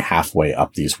leading halfway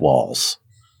up these walls.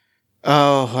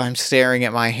 Oh, I'm staring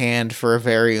at my hand for a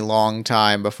very long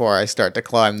time before I start to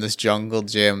climb this jungle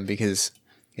gym because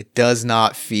it does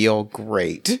not feel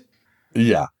great.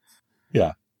 Yeah.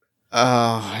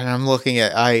 Oh, and I'm looking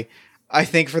at, I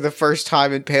think for the first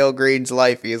time in Pale Green's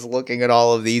life, he is looking at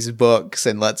all of these books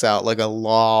and lets out like a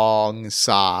long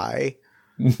sigh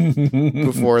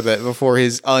before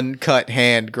his uncut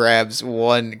hand grabs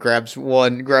one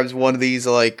of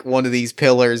these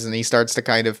pillars, and he starts to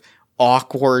kind of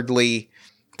awkwardly,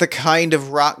 the kind of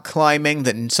rock climbing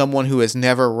that someone who has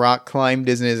never rock climbed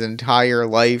in his entire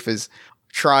life is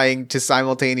trying to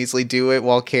simultaneously do it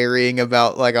while carrying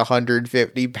about like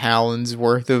 150 pounds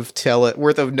worth of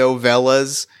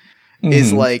novellas,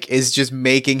 is just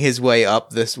making his way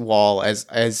up this wall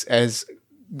as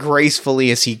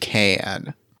gracefully as he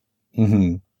can.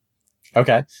 Mm-hmm.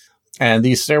 Okay. And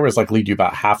these stairways like lead you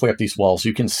about halfway up these walls.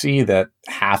 You can see that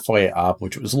halfway up,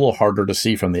 which was a little harder to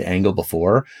see from the angle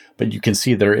before, but you can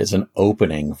see there is an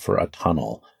opening for a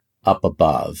tunnel up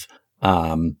above.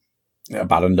 The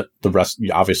rest,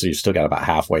 obviously you still got about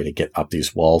halfway to get up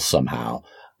these walls somehow.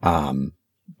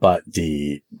 But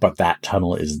that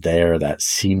tunnel is there. That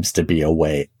seems to be a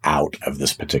way out of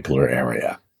this particular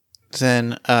area.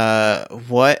 Then,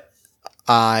 what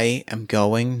I am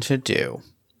going to do,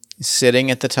 sitting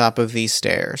at the top of these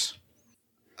stairs,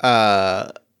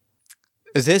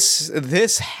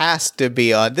 this has to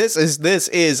be this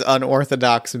is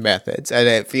unorthodox methods, and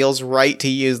it feels right to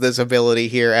use this ability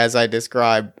here as I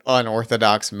describe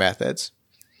unorthodox methods.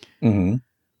 Mm-hmm.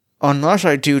 Unless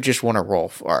I do just want to roll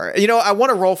for it. I want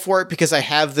to roll for it because I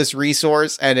have this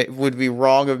resource, and it would be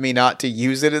wrong of me not to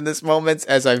use it in this moment,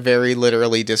 as I very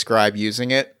literally describe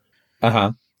using it.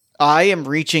 Uh-huh. I am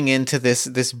reaching into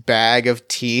this bag of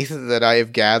teeth that I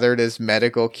have gathered as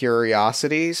medical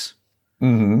curiosities.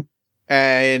 Mm-hmm.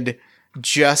 And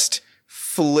just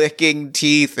flicking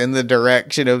teeth in the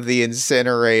direction of the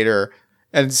incinerator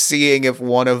and seeing if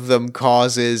one of them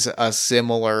causes a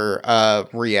similar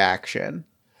reaction.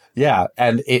 Yeah,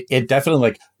 and it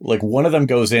definitely like one of them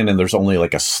goes in and there's only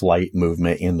like a slight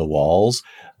movement in the walls,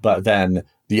 but then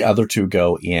the other two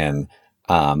go in,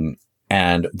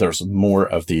 and there's more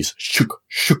of these shook,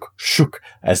 shook, shook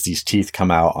as these teeth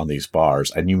come out on these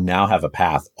bars, and you now have a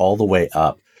path all the way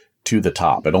up to the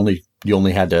top. You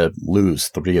only had to lose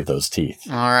 3 of those teeth.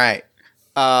 All right.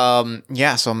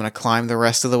 Yeah, so I'm going to climb the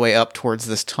rest of the way up towards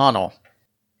this tunnel.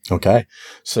 Okay.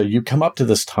 So you come up to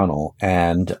this tunnel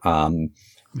and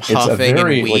huffing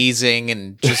and wheezing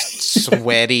and just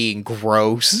sweaty and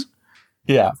gross.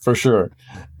 Yeah, for sure.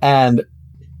 And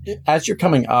as you're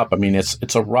coming up, I mean,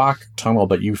 it's a rock tunnel,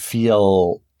 but you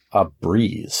feel a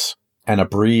breeze, and a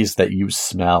breeze that you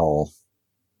smell.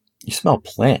 You smell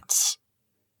plants.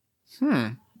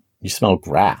 You smell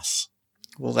grass.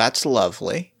 Well, that's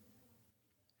lovely.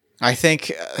 I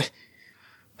think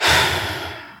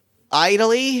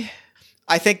idly,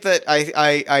 I think that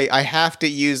I have to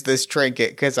use this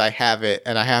trinket because I have it,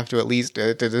 and I have to at least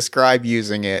to describe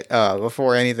using it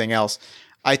before anything else.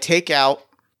 I take out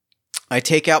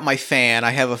my fan.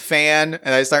 I have a fan,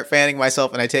 and I start fanning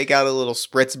myself, and I take out a little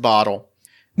spritz bottle,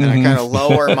 and I kind of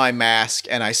lower my mask,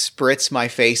 and I spritz my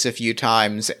face a few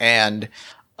times, and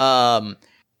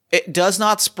it does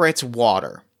not spritz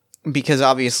water. Because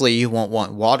obviously you won't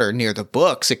want water near the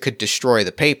books. It could destroy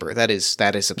the paper. That is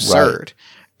absurd. Right.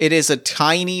 It is a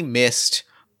tiny mist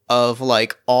of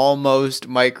like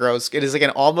it is like an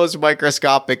almost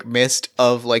microscopic mist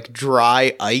of like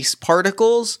dry ice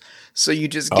particles. So you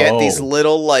just get these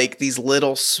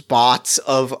little spots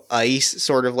of ice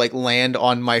sort of like land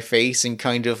on my face and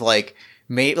kind of like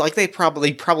they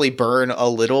probably burn a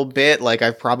little bit. Like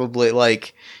I probably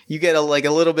like you get a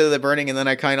little bit of the burning, and then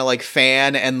I kind of like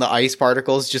fan, and the ice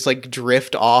particles just like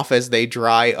drift off as they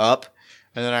dry up,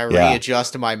 and then I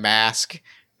readjust my mask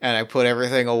and I put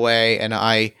everything away, and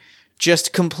I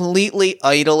just completely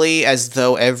idly, as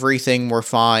though everything were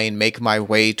fine, make my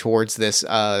way towards this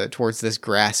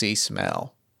grassy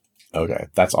smell. Okay,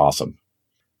 that's awesome.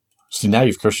 So now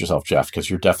you've cursed yourself, Jeff, because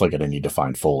you're definitely going to need to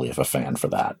find Foley if a fan for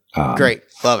that. Great.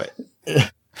 Love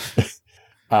it.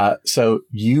 So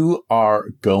you are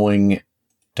going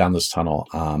down this tunnel,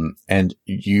 and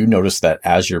you notice that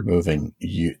as you're moving,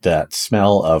 that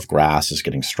smell of grass is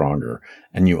getting stronger,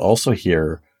 and you also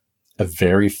hear a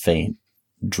very faint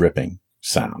dripping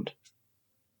sound.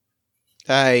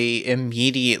 I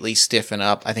immediately stiffen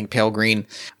up. I think Pale Green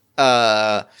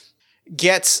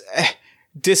gets...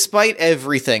 Despite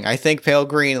everything, I think Pale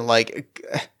Green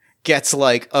gets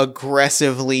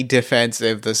aggressively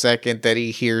defensive the second that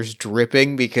he hears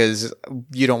dripping, because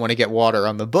you don't want to get water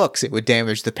on the books. It would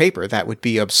damage the paper. That would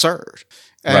be absurd.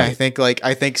 And right.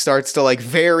 I think starts to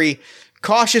very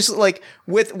cautious,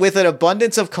 with an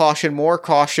abundance of caution, more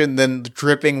caution than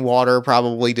dripping water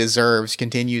probably deserves,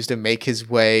 continues to make his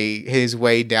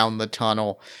way down the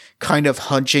tunnel, kind of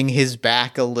hunching his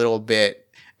back a little bit,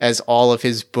 as all of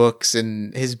his books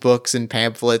and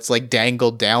pamphlets dangle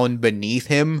down beneath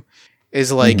him,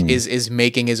 is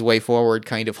making his way forward,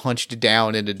 kind of hunched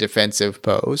down in a defensive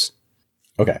pose.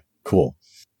 Okay, cool.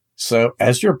 So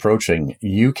as you're approaching,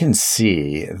 you can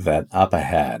see that up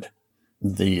ahead,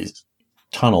 these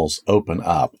tunnels open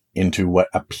up into what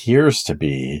appears to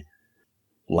be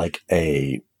like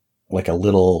a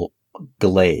little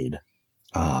glade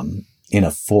in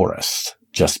a forest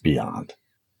just beyond.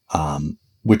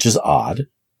 Which is odd.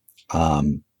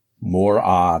 More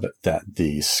odd that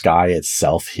the sky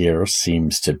itself here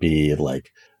seems to be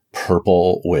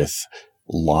purple with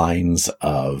lines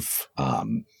of a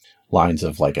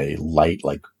light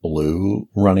blue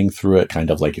running through it, kind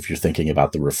of like if you're thinking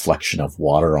about the reflection of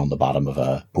water on the bottom of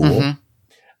a pool.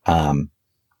 Mm-hmm.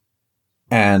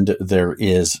 And there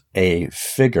is a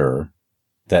figure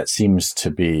that seems to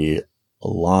be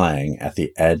lying at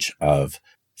the edge of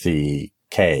the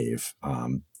cave.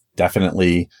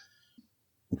 Definitely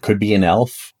could be an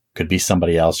elf, could be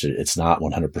somebody else. It's not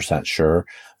 100% sure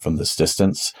from this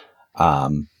distance.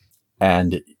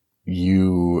 And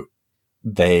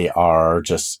they are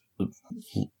just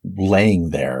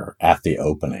laying there at the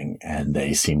opening, and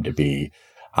they seem to be,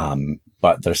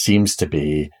 but there seems to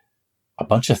be a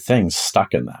bunch of things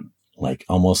stuck in them,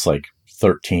 almost like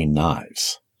 13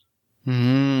 knives.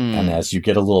 And as you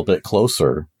get a little bit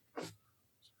closer,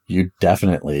 you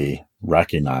definitely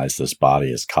recognize this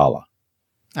body as Kala.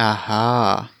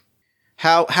 Aha.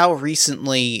 How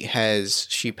recently has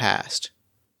she passed?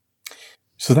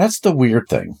 So that's the weird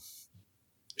thing.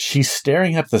 She's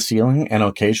staring up the ceiling, and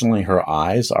occasionally her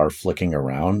eyes are flicking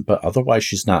around, but otherwise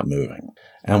she's not moving.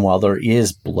 And while there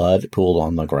is blood pooled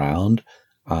on the ground,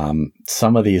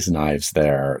 Some of these knives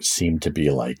there seem to be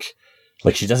like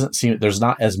she doesn't seem, there's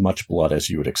not as much blood as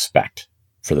you would expect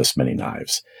for this many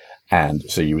knives. And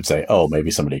so you would say, oh, maybe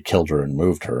somebody killed her and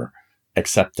moved her,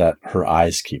 except that her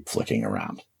eyes keep flicking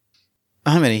around.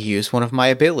 I'm going to use one of my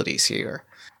abilities here.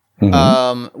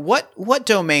 What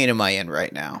domain am I in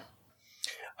right now?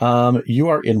 You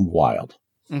are in wild.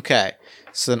 Okay.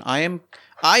 So then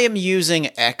I am using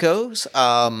echoes.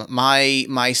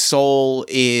 My soul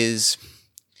is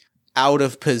out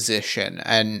of position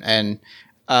and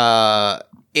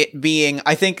it being,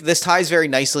 I think this ties very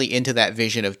nicely into that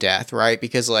vision of death, right?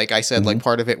 Because like I said, like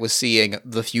part of it was seeing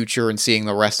the future and seeing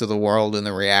the rest of the world and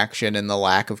the reaction and the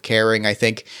lack of caring. I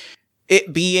think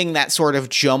it being that sort of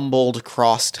jumbled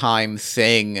cross-time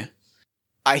thing,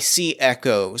 I see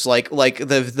echoes, like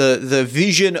the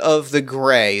vision of the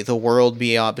gray, the world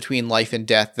beyond between life and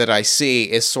death that I see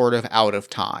is sort of out of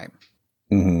time.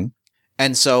 Mm-hmm.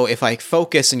 And so if I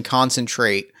focus and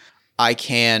concentrate, I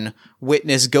can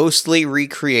witness ghostly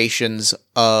recreations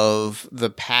of the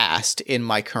past in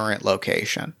my current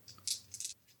location.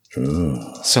 Ooh.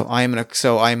 So I'm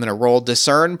gonna roll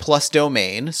discern plus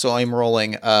domain. So I'm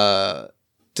rolling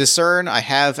discern I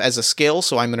have as a skill,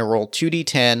 so I'm gonna roll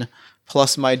 2d10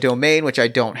 plus my domain, which I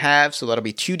don't have, so that'll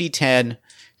be 2d10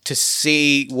 to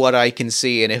see what I can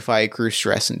see and if I accrue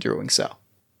stress in doing so.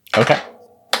 Okay.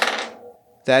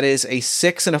 That is a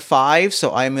 6 and a 5,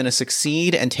 so I'm gonna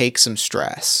succeed and take some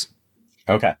stress.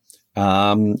 Okay.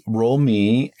 Roll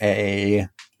me a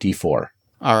d4.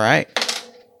 All right.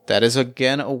 That is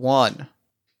again a 1.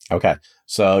 Okay.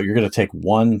 So you're going to take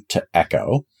 1 to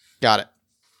echo. Got it.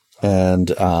 And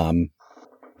there's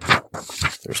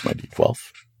my d12.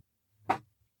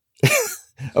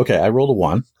 Okay, I rolled a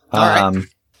 1. All right.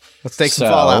 Let's take some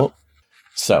Fallout.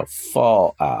 So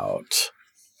Fallout.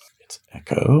 It's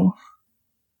echo.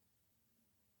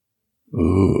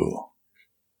 Ooh.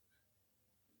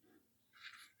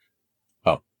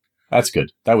 That's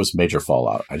good. That was major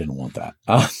fallout. I didn't want that.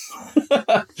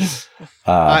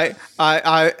 I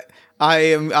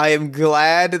am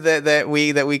glad that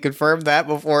we confirmed that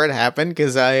before it happened,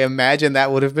 because I imagine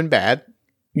that would have been bad.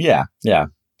 Yeah.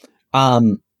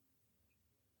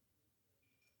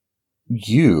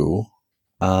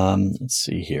 Let's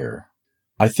see here.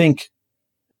 I think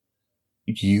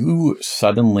you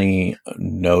suddenly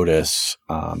notice.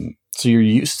 So you're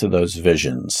used to those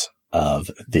visions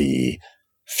of the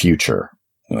future,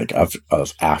 like of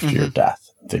after your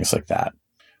death, things like that.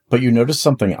 But you notice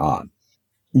something odd.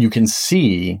 You can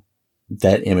see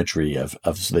that imagery of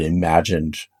the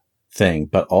imagined thing,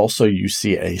 but also you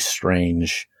see a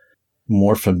strange,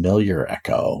 more familiar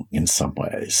echo in some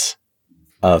ways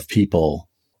of people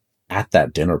at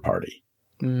that dinner party,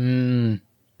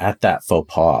 at that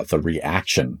faux pas, the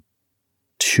reaction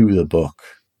to the book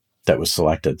that was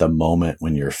selected, the moment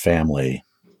when your family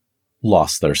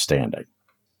lost their standing.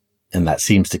 And that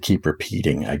seems to keep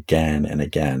repeating again and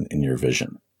again in your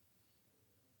vision.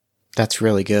 That's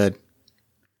really good.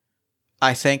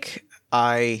 I think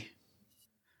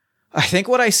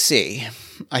what I see,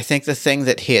 I think the thing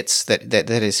that hits that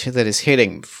is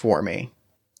hitting for me,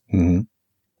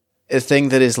 the thing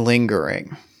that is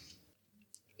lingering,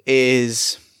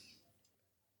 is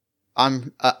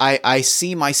I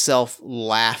see myself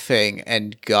laughing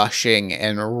and gushing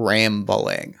and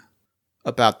rambling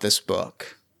about this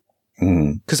book.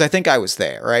 Because I think I was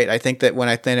there, right? I think that when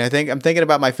I'm thinking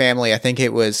about my family, I think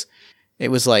it was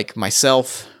like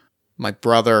myself, my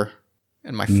brother,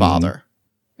 and my father,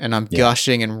 and I'm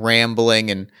gushing and rambling,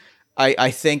 and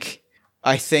I think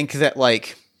that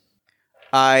like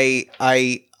I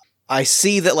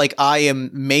see that like I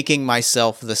am making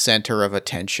myself the center of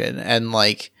attention, and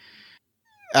like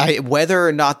whether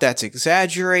or not that's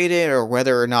exaggerated or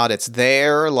whether or not it's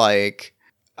there, like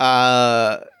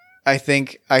I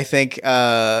think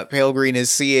Pale Green is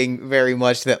seeing very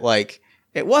much that like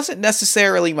it wasn't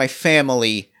necessarily my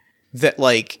family that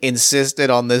like insisted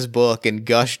on this book and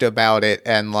gushed about it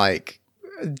and like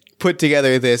put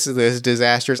together this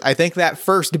disastrous. I think that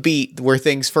first beat where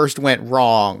things first went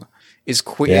wrong is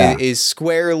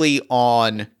squarely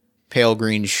on Pale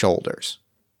Green's shoulders.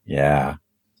 Yeah.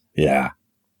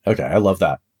 Okay, I love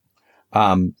that.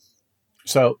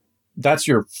 So that's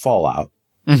your fallout.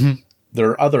 There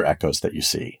are other echoes that you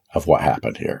see of what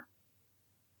happened here.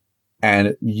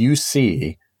 And you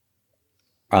see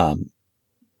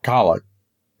Kala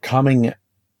coming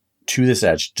to this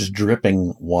edge, just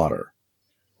dripping water,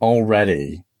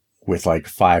 already with like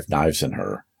 5 knives in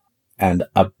her and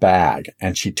a bag.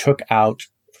 And she took out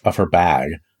of her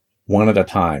bag, one at a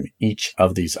time, each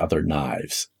of these other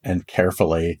knives, and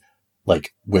carefully,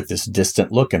 like with this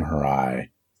distant look in her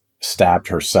eye, stabbed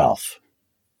herself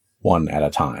one at a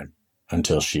time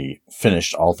until she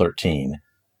finished all 13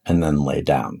 and then lay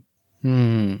down.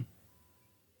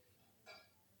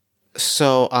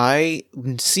 So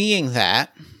seeing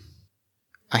that,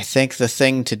 I think the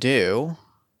thing to do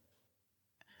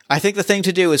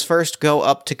is first go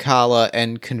up to Kala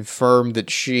and confirm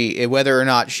that whether or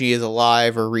not she is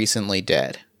alive or recently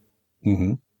dead.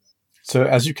 Mm-hmm. So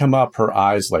as you come up, her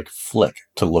eyes like flick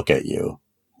to look at you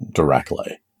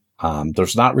directly.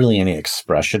 There's not really any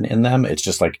expression in them. It's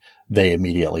just like they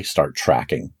immediately start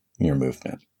tracking your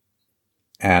movement.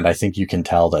 And I think you can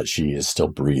tell that she is still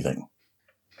breathing.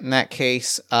 In that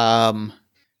case, I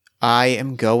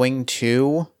am going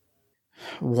to,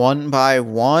 one by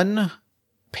one,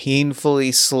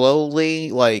 painfully,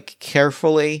 slowly, like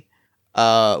carefully,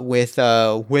 with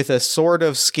a sort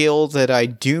of skill that I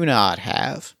do not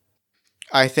have.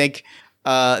 I think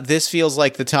this feels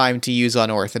like the time to use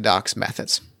unorthodox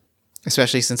methods,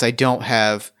 especially since I don't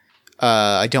have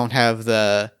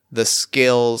the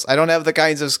skills. I don't have the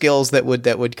kinds of skills that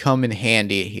would come in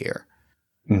handy here.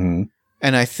 Mm-hmm.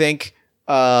 And I think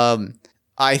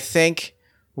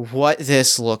what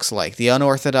this looks like, the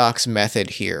unorthodox method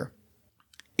here,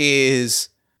 is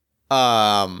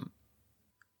what's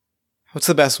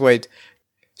the best way?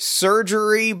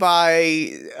 Surgery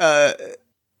by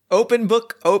open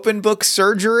book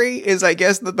surgery is, I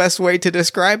guess, the best way to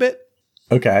describe it.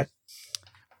 Okay.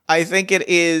 I think it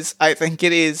is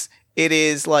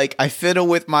like I fiddle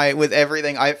with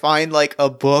everything. I find like a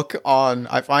book on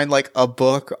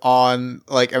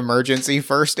like emergency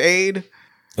first aid.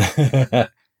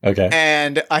 Okay.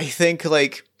 And I think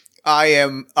like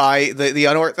the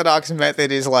unorthodox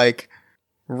method is like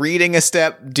reading a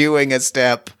step, doing a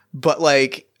step, but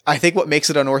like I think what makes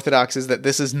it unorthodox is that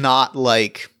the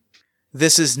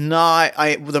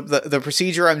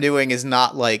procedure I'm doing is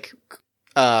not like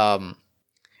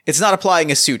it's not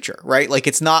applying a suture, right? Like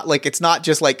it's not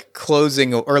just like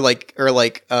closing or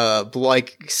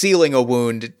sealing a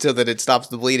wound so that it stops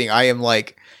the bleeding. I am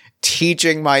like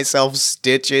teaching myself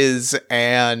stitches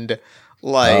and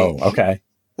like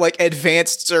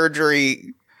advanced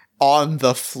surgery on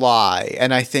the fly.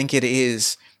 And I think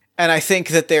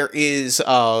that there is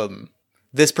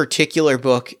this particular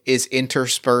book is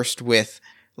interspersed with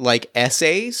like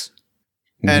essays.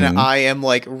 And I am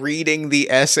like reading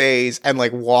the essays and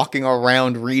like walking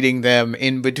around reading them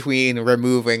in between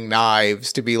removing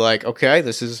knives to be like, okay,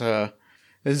 this is an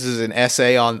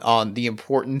essay on the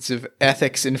importance of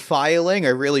ethics in filing. I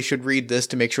really should read this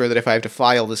to make sure that if I have to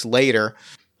file this later,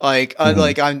 I'm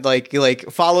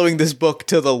following this book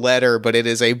to the letter, but it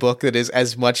is a book that is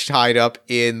as much tied up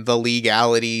in the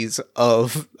legalities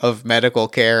of medical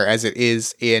care as it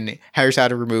is in here's how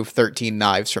to remove 13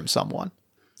 knives from someone.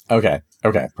 Okay,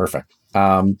 perfect.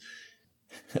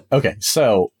 Okay,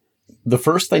 so the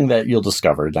first thing that you'll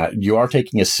discover that you are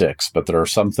taking a 6, but there are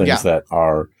some things that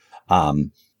are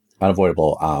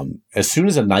unavoidable. As soon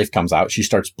as a knife comes out, she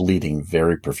starts bleeding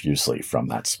very profusely from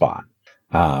that spot.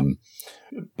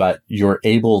 But you're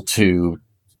able to,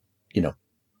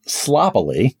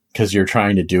 sloppily, because you're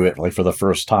trying to do it like for the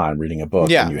first time reading a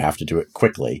book, and you have to do it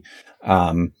quickly,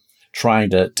 trying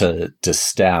to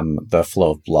stem the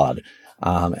flow of blood.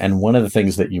 And one of the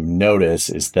things that you notice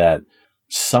is that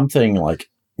something like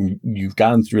you've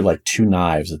gotten through like 2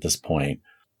 knives at this point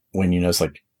when you notice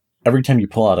like every time you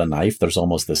pull out a knife, there's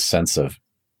almost this sense of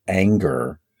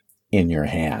anger in your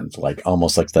hand, like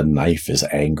almost like the knife is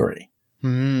angry.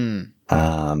 And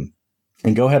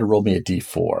go ahead and roll me a D4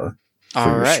 for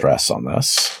your stress on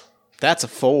this. That's a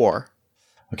 4.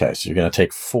 Okay. So you're going to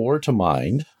take 4 to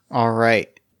mind. All right.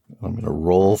 I'm going to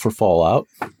roll for fallout.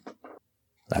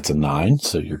 That's a 9,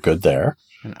 so you're good there.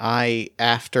 And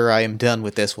after I am done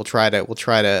with this, we'll try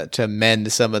to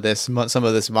mend some of this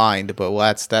mind.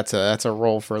 But that's a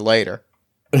roll for later.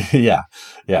 Yeah.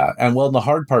 And well, the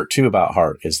hard part too about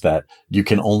Heart is that you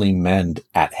can only mend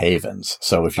at havens.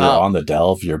 So if you're on the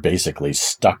delve, you're basically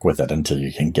stuck with it until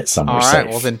you can get somewhere safe. All right.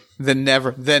 Well,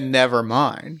 then never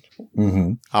mind.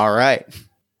 Mm-hmm. All right.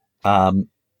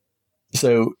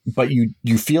 So, but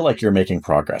you feel like you're making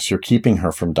progress. You're keeping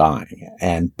her from dying.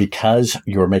 And because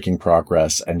you're making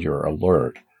progress and you're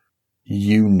alert,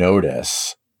 you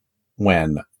notice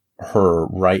when her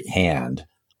right hand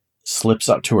slips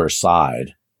up to her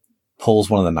side, pulls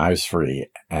one of the knives free,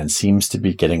 and seems to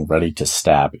be getting ready to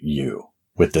stab you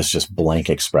with this just blank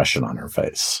expression on her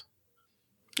face.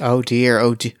 Oh dear,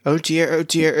 oh dear, oh dear, oh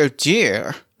dear, oh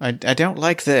dear. I don't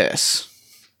like this.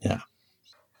 Yeah.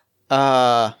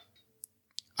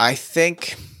 I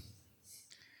think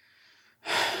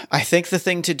the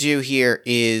thing to do here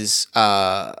is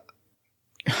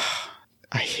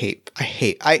I hate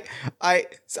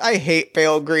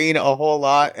Pale Green a whole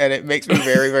lot, and it makes me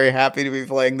very, very happy to be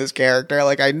playing this character.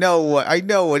 Like I know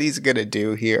what he's gonna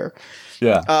do here.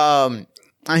 Yeah.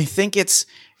 I think it's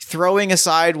throwing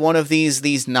aside one of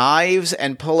these knives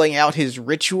and pulling out his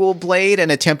ritual blade and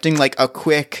attempting like a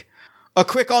quick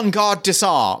on guard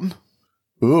disarm.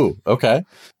 Ooh, okay.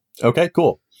 Okay,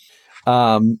 cool.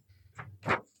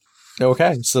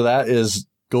 Okay, so that is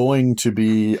going to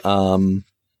be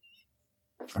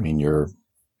I mean, you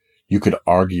could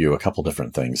argue a couple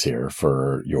different things here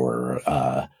for your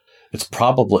it's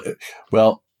probably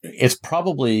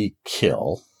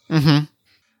kill.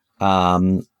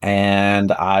 Mm-hmm.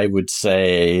 And I would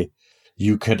say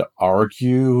you could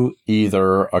argue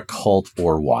either occult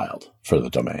or wild for the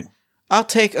domain. I'll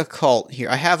take occult here.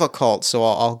 I have occult, so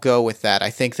I'll go with that. I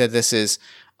think that this is.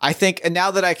 And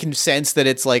now that I can sense that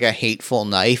it's like a hateful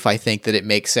knife, I think that it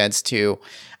makes sense too.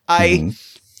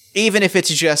 Even if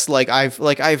it's just like I've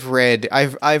read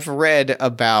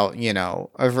about,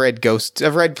 I've read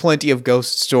plenty of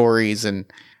ghost stories, and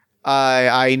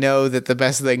I know that the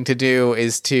best thing to do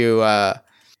is to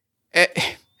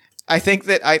I think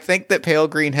that Pale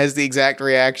Green has the exact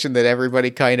reaction that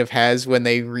everybody kind of has when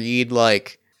they read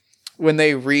like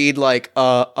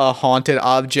a haunted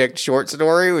object short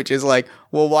story, which is like,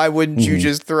 well, why wouldn't you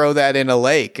just throw that in a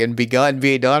lake and be done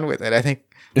with it? I think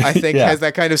yeah. Has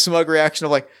that kind of smug reaction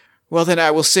of like, well, then I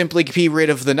will simply be rid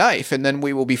of the knife and then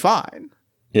we will be fine.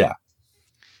 Yeah.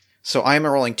 So I am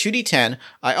rolling 2d10.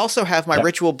 I also have my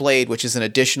ritual blade, which is an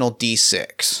additional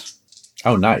d6.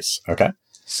 Oh, nice. Okay.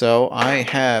 So I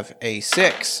have a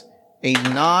 6, a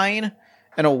 9,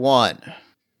 and a 1.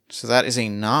 So that is a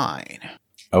 9.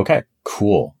 Okay,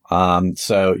 cool.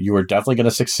 So you are definitely going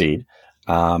to succeed.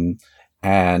 So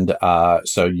your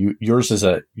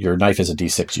knife is a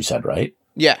D6, you said, right?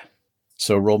 Yeah.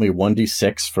 So roll me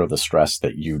 1d6 for the stress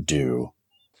that you do.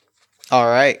 All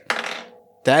right.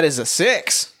 That is a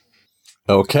 6.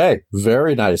 Okay,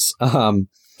 very nice.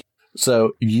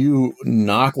 So you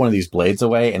knock one of these blades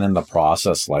away, and in the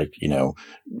process, I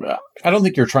don't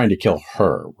think you're trying to kill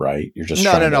her, right? You're just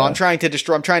no. I'm trying to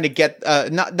destroy. I'm trying to get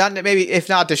not maybe if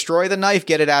not destroy the knife,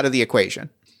 get it out of the equation.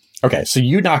 Okay, so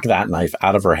you knock that knife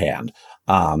out of her hand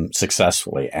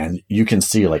successfully, and you can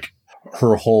see like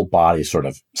her whole body sort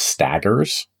of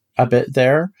staggers a bit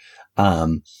there,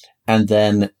 and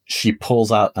then she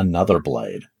pulls out another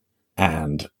blade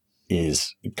and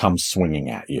comes swinging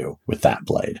at you with that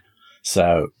blade.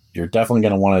 So you're definitely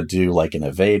going to want to do like an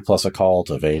evade plus occult,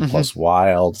 evade plus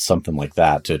wild, something like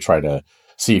that to try to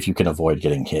see if you can avoid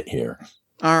getting hit here.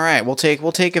 All right, we'll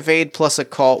take evade plus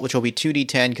occult, which will be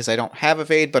 2d10 because I don't have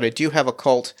evade, but I do have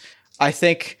occult. I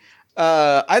think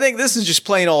this is just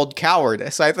plain old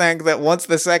cowardice. I think that once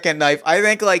the second knife, I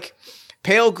think like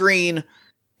Pale Green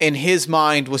in his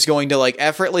mind was going to like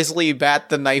effortlessly bat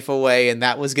the knife away, and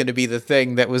that was going to be the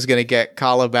thing that was going to get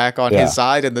Kala back on his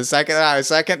side. And the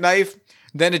second knife,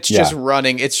 then it's just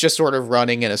running. It's just sort of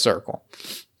running in a circle.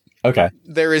 Okay.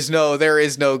 There is no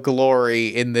glory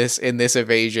in this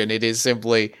evasion. It is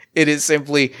simply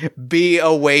be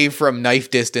away from knife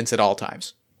distance at all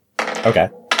times. Okay.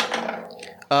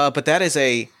 But that is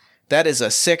a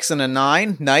 6 and a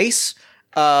 9. Nice.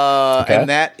 And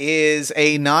that is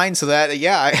a 9. So that,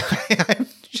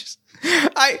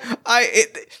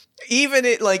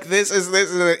 this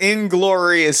is an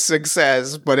inglorious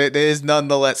success, but it is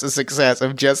nonetheless a success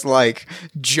of just like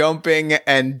jumping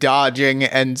and dodging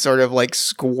and sort of like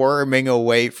squirming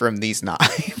away from these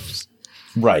knives.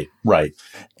 Right.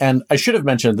 And I should have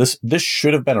mentioned this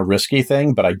should have been a risky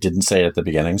thing, but I didn't say it at the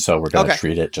beginning, so we're going to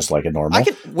treat it just like a normal.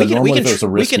 We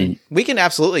can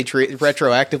absolutely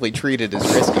retroactively treat it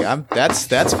as risky.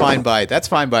 That's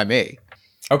fine by me.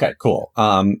 Okay, cool.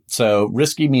 So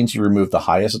risky means you remove the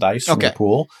highest dice from the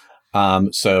pool.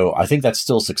 So I think that's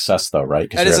still success though, right?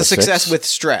 That is a success with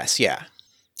stress, yeah.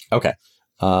 Okay.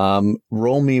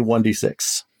 Roll me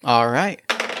 1d6. All right.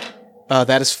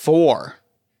 That is 4.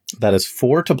 That is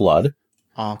 4 to blood.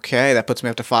 Okay, that puts me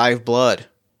up to 5 blood.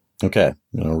 Okay, I'm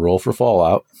going to roll for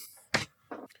fallout.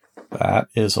 That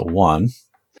is a 1.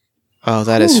 Oh,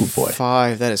 that is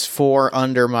 5. That is 4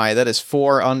 under my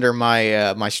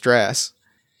my stress.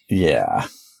 Yeah.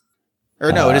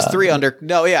 Or no, it is 3 under.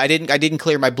 No, yeah, I didn't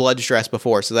clear my blood stress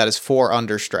before, so that is 4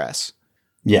 under stress.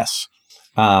 Yes.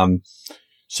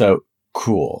 So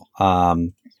cool.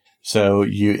 So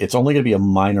it's only going to be a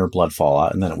minor blood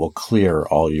fallout, and then it will clear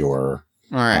all your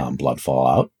blood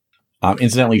fallout.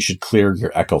 Incidentally, you should clear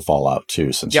your echo fallout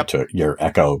too, since you took your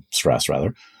echo stress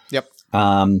rather. Yep.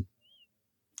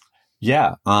 You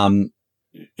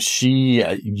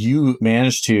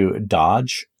managed to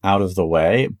dodge out of the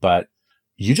way, but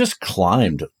you just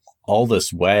climbed all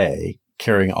this way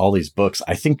carrying all these books.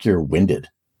 I think you're winded.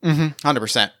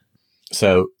 100%.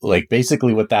 So like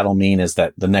basically what that'll mean is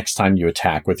that the next time you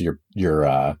attack with your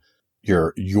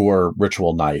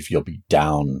ritual knife, you'll be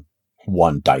down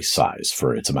 1 dice size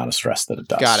for its amount of stress that it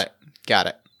does. Got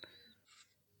it.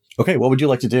 Okay, what would you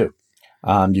like to do?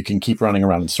 You can keep running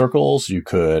around in circles. You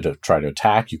could try to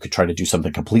attack. You could try to do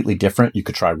something completely different. You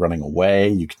could try running away.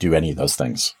 You could do any of those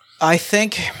things. I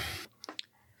think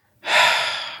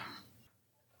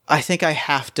I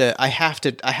have to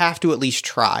at least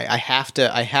try. I have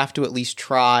to at least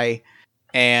try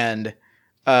and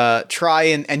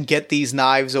get these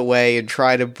knives away and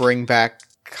try to bring back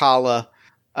Kala.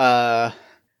 I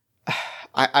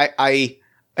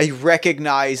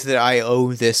recognize that I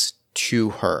owe this to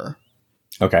her.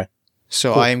 Okay.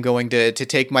 So cool. I am going to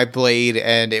take my blade,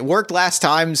 and it worked last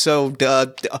time, so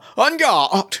on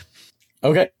guard.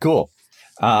 Okay, cool.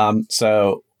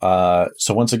 So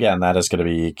once again, that is going to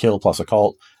be kill plus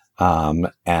occult. And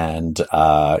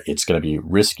it's going to be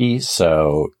risky.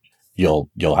 So you'll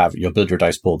build your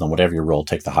dice pool, then whatever you roll,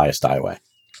 take the highest die away.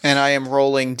 And I am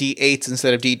rolling D8s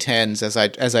instead of D10s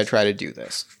as I try to do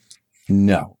this.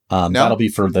 No. That'll be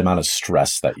for the amount of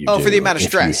stress that you do. Oh, for the amount of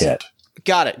stress. You hit.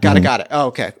 Got it. Oh,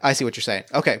 okay. I see what you're saying.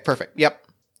 Okay, perfect. Yep.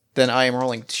 Then I am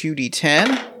rolling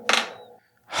 2D10.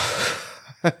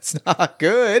 That's not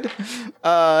good.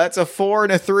 That's a 4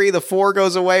 and a 3. The 4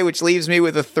 goes away, which leaves me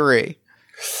with a 3.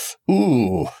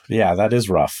 Ooh, yeah, that is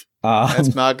rough.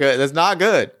 That's not good.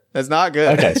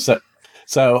 Okay,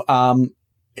 so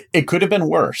it could have been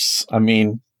worse. I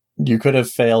mean, you could have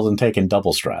failed and taken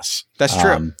double stress. That's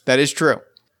true. That is true.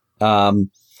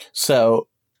 So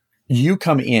you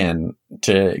come in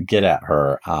to get at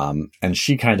her, and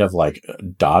she kind of like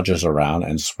dodges around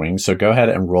and swings. So go ahead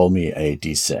and roll me a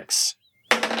D6.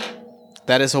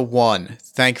 That is a 1,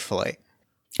 thankfully.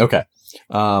 Okay.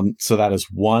 So that is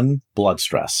 1 blood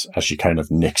stress as she kind of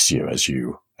nicks you as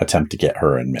you attempt to get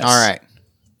her and miss. All right.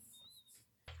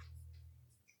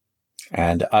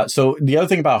 And so the other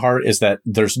thing about Heart is that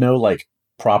there's no like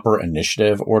proper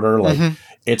initiative order. Like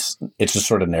it's just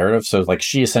sort of narrative. So like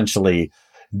she essentially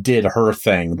did her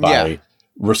thing by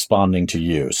responding to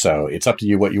you. So it's up to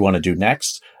you what you want to do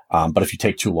next. But if you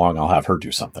take too long, I'll have her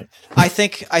do something. I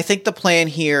think the plan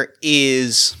here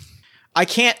is I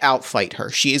can't outfight her.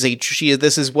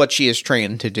 This is what she is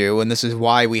trained to do, and this is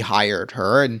why we hired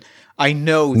her. And I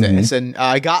know this, and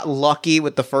I got lucky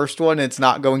with the first one. And it's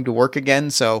not going to work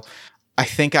again. So I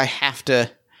think I have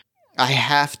to.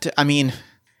 I mean,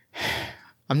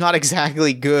 I'm not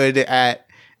exactly good at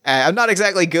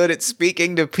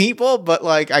speaking to people, but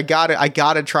like I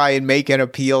gotta try and make an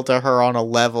appeal to her on a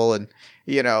level, and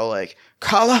like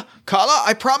Kala,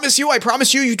 I promise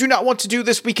you, you do not want to do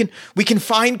this. We can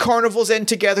find Carnival's End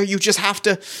together. You just have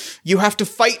to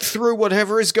fight through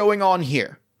whatever is going on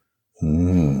here.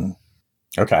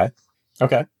 Okay.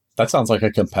 That sounds like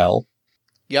a compel.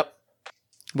 Yep.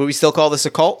 Will we still call this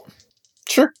a cult?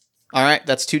 Sure. All right,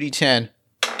 that's 2d10.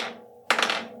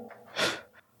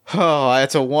 Oh,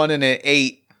 that's a 1 and an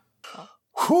 8.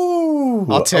 Whew,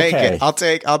 I'll take it.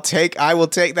 I will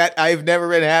take that. I've never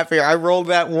been happier. I rolled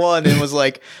that 1 and was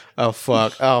like, oh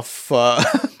fuck.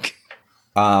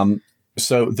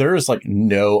 So there is like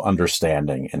no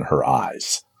understanding in her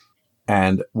eyes.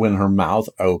 And when her mouth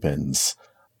opens,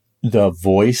 the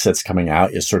voice that's coming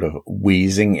out is sort of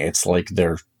wheezing. It's like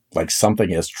something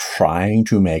is trying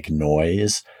to make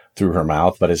noise through her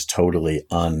mouth, but is totally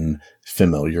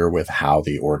unfamiliar with how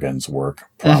the organs work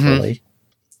properly.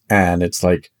 And it's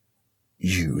like,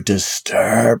 you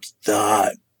disturbed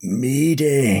the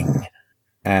meeting.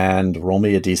 And roll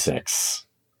me a d6.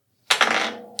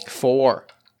 4.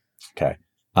 Okay.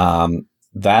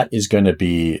 That is going to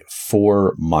be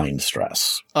 4 mind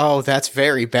stress. Oh, that's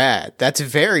very bad. That's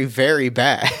very, very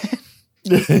bad.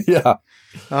 Yeah.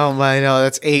 Oh my, no,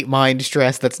 that's 8 mind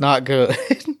stress. That's not good.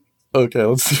 Okay,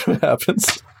 let's see what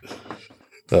happens.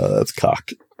 That's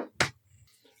cocked.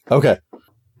 Okay.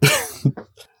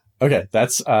 Okay,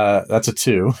 that's a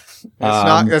 2.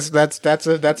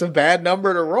 That's a bad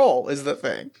number to roll, is the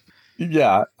thing.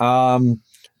 Yeah.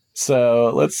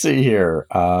 So let's see here.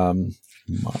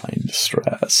 Mind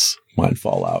stress, mind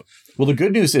fallout. Well, the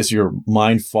good news is your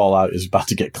mind fallout is about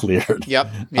to get cleared. Yep.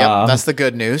 That's the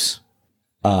good news.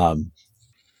 Wrong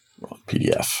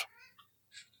PDF.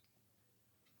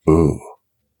 Ooh.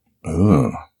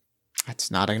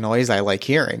 That's not a noise I like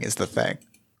hearing, is the thing.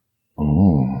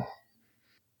 Ooh.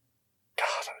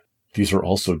 God, these are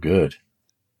all so good.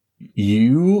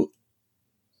 You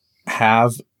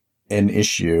have an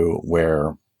issue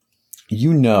where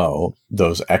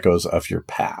those echoes of your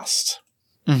past.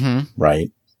 right?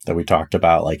 That we talked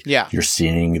about. Like, you're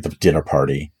seeing the dinner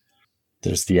party.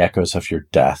 There's the echoes of your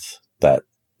death, the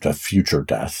future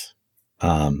death,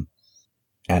 and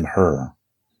her.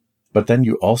 But then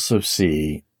you also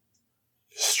see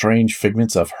strange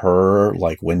figments of her,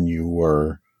 like when you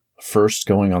were first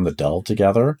going on the Delve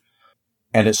together.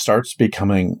 And it starts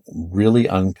becoming really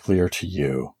unclear to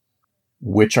you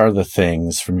which are the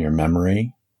things from your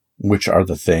memory, which are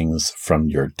the things from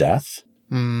your death,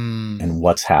 and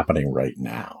what's happening right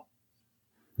now.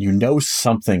 You know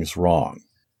something's wrong.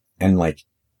 And like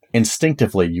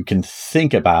instinctively you can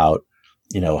think about,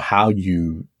 how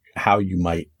you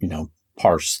might,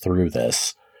 parse through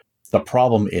this. The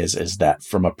problem is that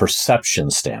from a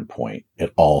perception standpoint,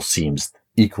 it all seems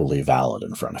equally valid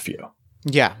in front of you.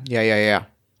 Yeah.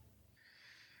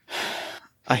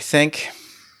 I think.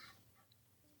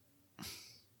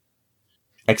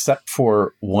 Except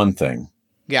for one thing.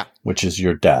 Yeah. Which is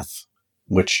your death,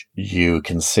 which you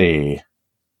can see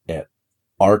it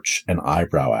arch an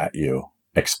eyebrow at you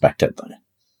expectantly.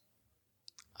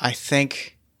 I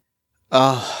think.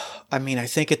 I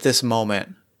think at this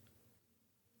moment,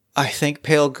 I think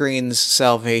Pale Green's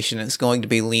salvation is going to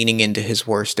be leaning into his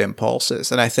worst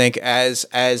impulses. And I think as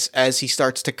he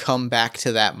starts to come back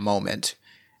to that moment,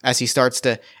 as he starts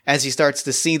to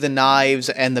see the knives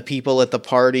and the people at the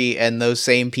party and those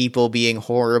same people being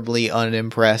horribly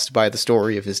unimpressed by the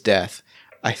story of his death,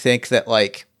 I think that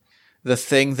like the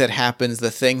thing that happens, the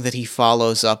thing that he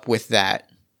follows up with that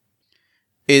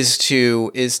is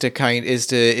to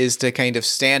kind of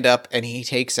stand up, and he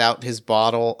takes out his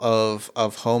bottle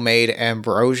of homemade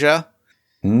ambrosia.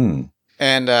 And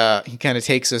he kind of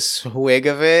takes a swig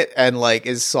of it and like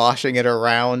is sloshing it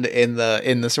around in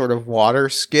the sort of water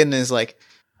skin, and is like,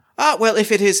 I believe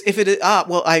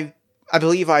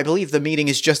the meeting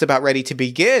is just about ready to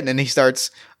begin. And he starts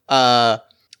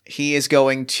he is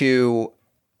going to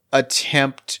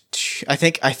attempt to, I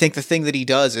think the thing that he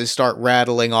does is start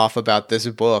rattling off about this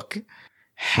book,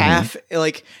 half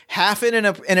in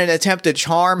an attempt to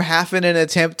charm, half in an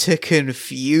attempt to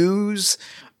confuse,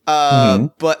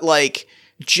 but like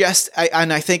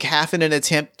I think half in an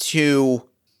attempt to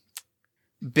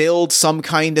build some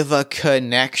kind of a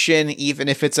connection, even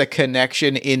if it's a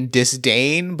connection in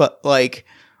disdain, but like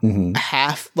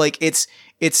half, like it's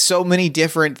so many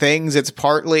different things. It's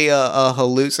partly a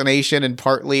hallucination and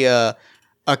partly a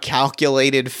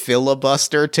calculated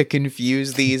filibuster to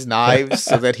confuse these knives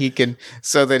so that he can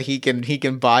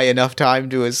buy enough time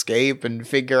to escape and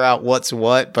figure out what's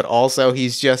what. But also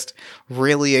he's just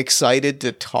really excited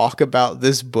to talk about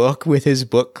this book with his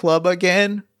book club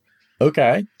again.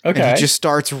 Okay. And he just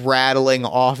starts rattling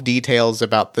off details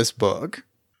about this book.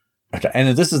 Okay,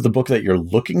 and this is the book that you're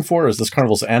looking for? Is this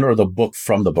Carnival's End or the book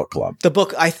from the book club? The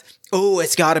book,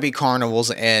 it's got to be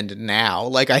Carnival's End now.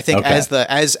 Like, I think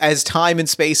as time and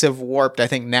space have warped, I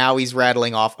think now he's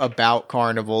rattling off about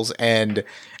Carnival's End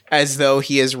as though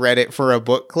he has read it for a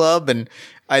book club, and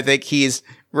I think he's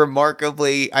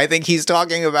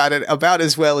talking about it about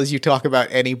as well as you talk about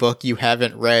any book you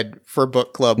haven't read for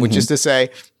book club, which is to say,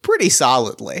 pretty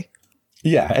solidly.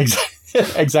 Yeah,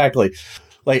 exactly.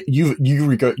 Like you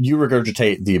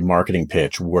regurgitate the marketing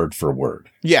pitch word for word.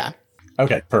 Yeah.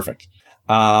 Okay, perfect.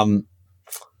 So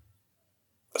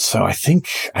I think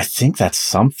that's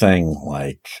something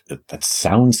like that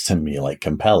sounds to me like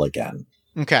compel again.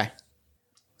 Okay.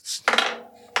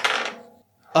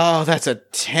 Oh, that's a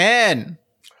 10.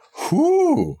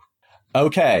 Whoo.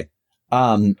 Okay.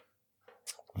 Wow.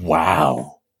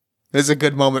 This is a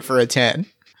good moment for a 10.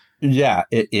 Yeah,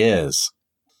 it is.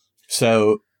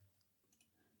 So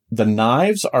the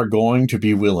knives are going to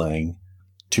be willing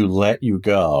to let you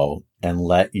go and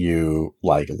let you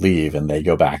like leave, and they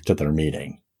go back to their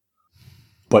meeting.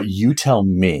 But you tell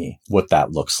me what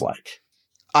that looks like.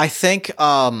 I think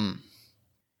that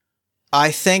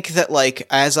like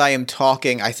as I am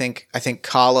talking, I think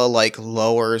Kala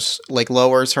lowers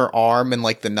her arm, and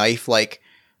like the knife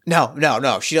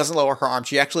No, she doesn't lower her arm.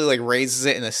 She actually like raises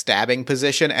it in a stabbing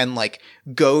position and like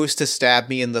goes to stab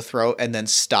me in the throat and then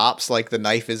stops. Like the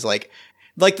knife is like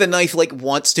the knife like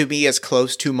wants to be as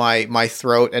close to my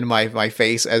throat and my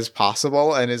face as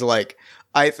possible, and is like,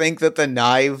 I think that the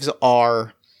knives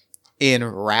are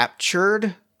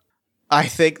enraptured. I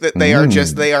think that they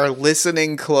are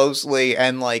listening closely,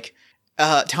 and like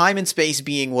time and space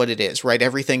being what it is, right?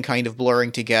 Everything kind of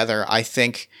blurring together. I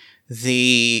think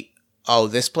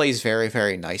this plays very,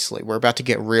 very nicely. We're about to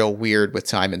get real weird with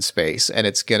time and space, and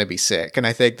it's going to be sick. And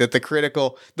I think that the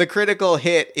critical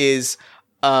hit is,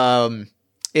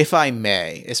 if I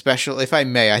may,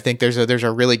 I think there's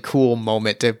a really cool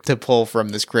moment to pull from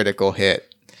this critical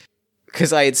hit.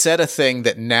 because I had said a thing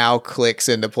that now clicks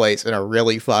into place in a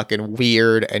really fucking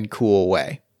weird and cool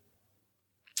way.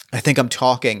 I think I'm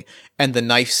talking, and the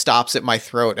knife stops at my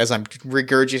throat as I'm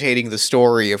regurgitating the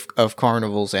story of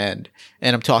Carnival's End.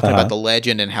 And I'm talking about the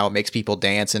legend and how it makes people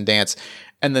dance and dance.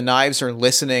 And the knives are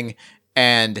listening,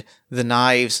 and the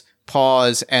knives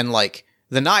pause, and like,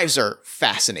 the knives are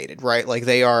fascinated, right? Like,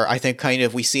 they are, I think, kind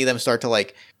of, we see them start to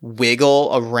like wiggle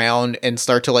around and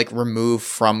start to like remove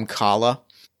from Kala.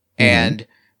 And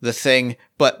the thing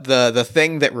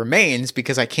that remains,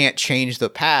 because I can't change the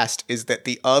past, is that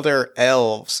the other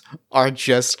elves are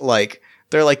just like,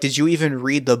 they're like, did you even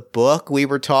read the book? We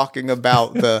were talking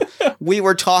about the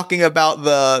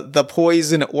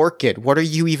poison orchid. What are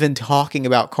you even talking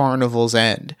about, Carnival's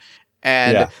End?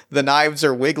 And the knives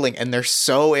are wiggling, and they're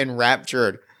so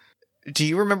enraptured. Do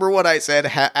you remember what I said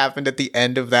happened at the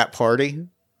end of that party?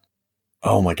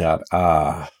 Oh my God.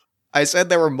 I said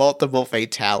there were multiple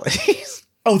fatalities.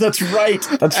 Oh, that's right.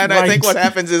 I think what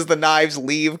happens is the knives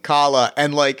leave Kala,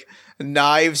 and like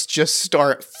knives just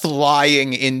start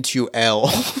flying into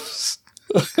elves.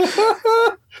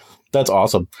 That's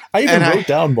awesome. I even wrote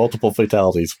down multiple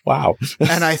fatalities. Wow.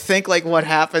 And I think like what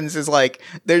happens is like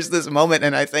there's this moment,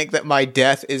 and I think that my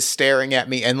death is staring at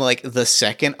me, and like the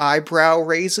second eyebrow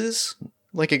raises.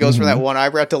 Like it goes from that one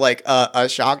eyebrow to like a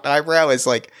shocked eyebrow. Is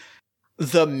like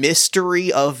the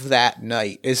mystery of that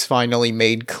night is finally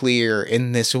made clear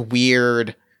in this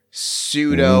weird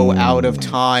pseudo out of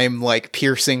time, like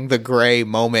piercing the gray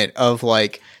moment of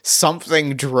like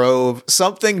something drove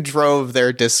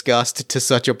their disgust to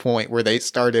such a point where they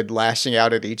started lashing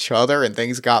out at each other and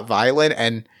things got violent.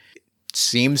 And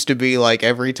seems to be like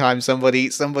every time somebody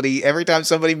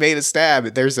made a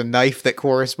stab, there's a knife that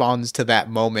corresponds to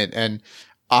that moment. And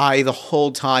I, the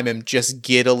whole time, am just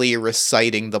giddily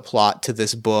reciting the plot to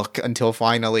this book until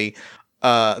finally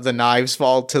the knives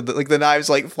fall to the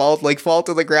fall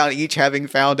to the ground, each having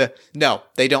found no,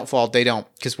 they don't fall,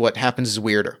 because what happens is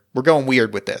weirder. We're going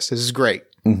weird with this. This is great.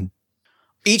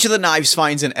 Each of the knives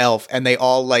finds an elf, and they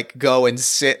all like go and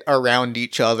sit around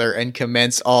each other and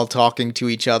commence all talking to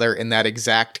each other in that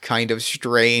exact kind of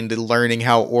strained learning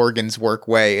how organs work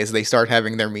way as they start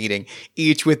having their meeting,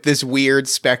 each with this weird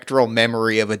spectral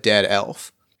memory of a dead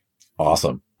elf.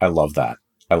 Awesome. I love that.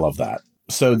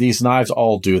 So these knives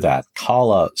all do that.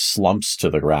 Kala slumps to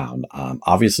the ground,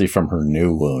 obviously from her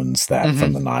new wounds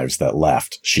from the knives that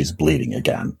left. She's bleeding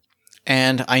again.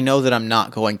 And I know that I'm not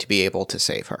going to be able to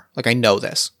save her. Like, I know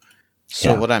this.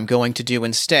 So what I'm going to do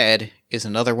instead is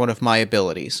another one of my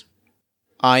abilities.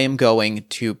 I am going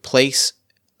to place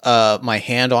my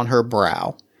hand on her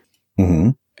brow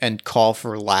and call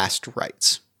for last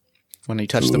rites. When you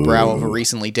touch the brow of a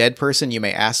recently dead person, you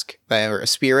may ask their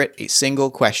spirit a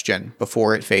single question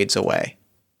before it fades away.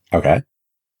 Okay.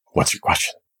 What's your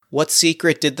question? What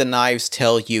secret did the knives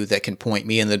tell you that can point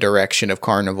me in the direction of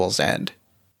Carnival's End?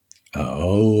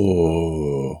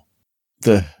 Oh,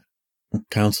 the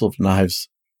Council of Knives,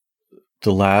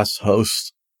 the last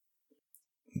host.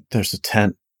 There's a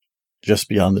tent just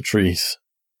beyond the trees.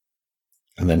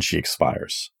 And then she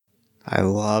expires. I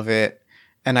love it.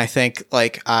 And I think,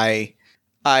 like, I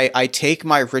take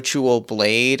my ritual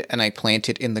blade and I plant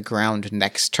it in the ground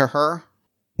next to her.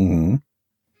 And,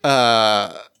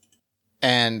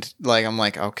 like, I'm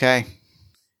like, okay.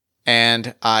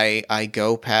 And I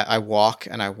walk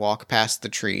past the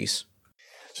trees.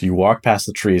 So you walk past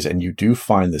the trees and you do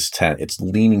find this tent. It's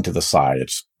leaning to the side.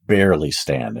 It's barely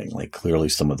standing. Like clearly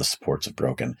some of the supports have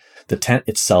broken. The tent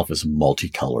itself is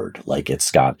multicolored. Like it's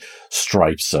got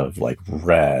stripes of like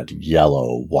red,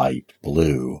 yellow, white,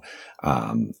 blue.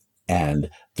 And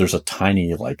there's a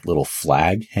tiny like little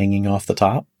flag hanging off the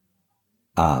top.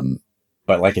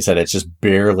 But like I said, it's just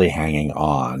barely hanging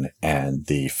on, and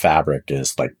the fabric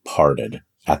is like parted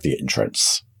at the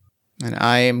entrance. And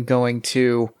I am going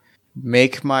to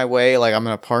make my way, like I'm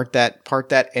going to part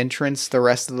that entrance the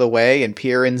rest of the way and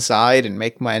peer inside and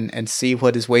and see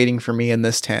what is waiting for me in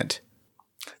this tent.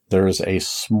 There's a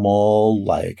small,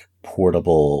 like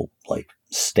portable, like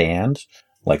stand,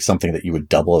 like something that you would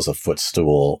double as a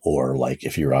footstool, or like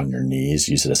if you're on your knees,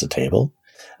 use it as a table.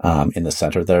 In the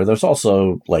center there's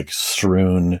also like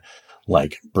strewn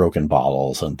like broken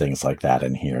bottles and things like that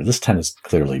in here. This tent has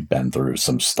clearly been through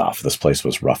some stuff. This place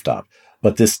was roughed up,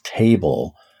 but this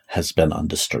table has been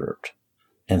undisturbed.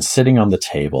 And sitting on the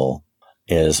table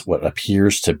is what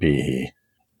appears to be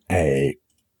it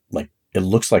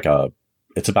looks like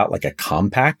it's about like a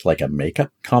compact, like a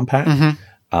makeup compact,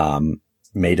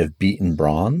 made of beaten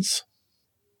bronze.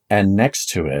 And next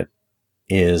to it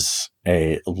is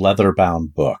a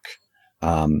leather-bound book.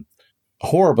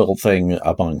 horrible thing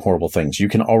among horrible things, you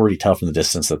can already tell from the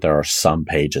distance that there are some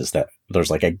pages that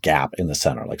there's like a gap in the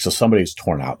center. Like, so somebody's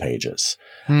torn out pages.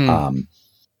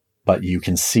 But you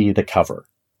can see the cover.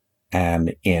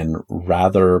 And in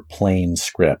rather plain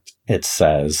script, it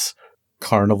says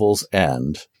Carnival's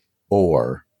End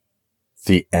or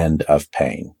The End of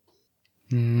Pain.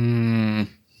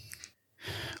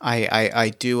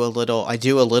 I do a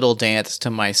little dance to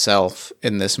myself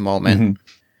in this moment.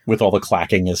 With all the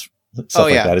clacking is stuff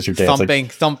like that as you're dancing.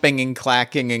 Thumping and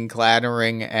clacking and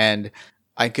clattering, and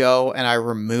I go and I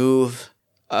remove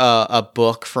a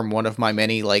book from one of my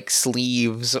many like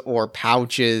sleeves or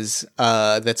pouches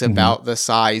that's about the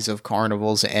size of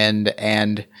Carnival's End,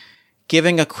 and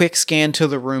giving a quick scan to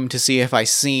the room to see if I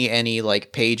see any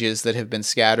like pages that have been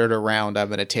scattered around. I'm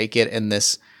gonna take it in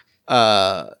this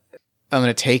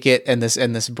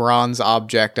this bronze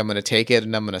object. I'm gonna take it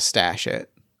and I'm gonna stash it.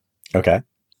 Okay,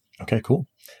 cool.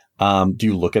 Do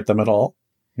you look at them at all?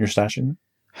 You're stashing them?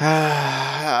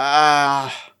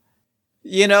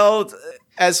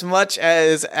 As much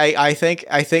as I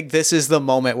think this is the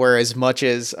moment where as much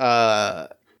as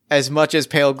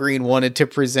Pale Green wanted to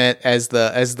present as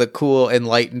the cool,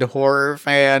 enlightened horror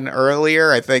fan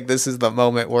earlier, I think this is the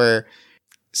moment where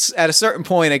at a certain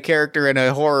point a character in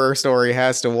a horror story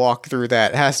has to walk through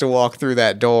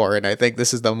that door, and I think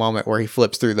this is the moment where he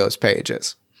flips through those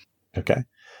pages. Okay.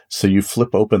 So you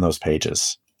flip open those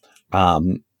pages.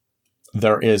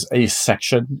 There is a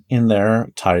section in there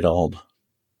titled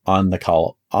on the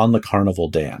Carnival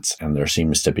Dance, and there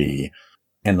seems to be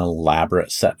an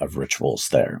elaborate set of rituals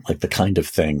there, like the kind of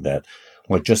thing that,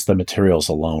 like, just the materials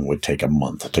alone would take a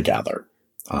month to gather.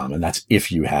 And that's if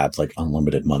you had like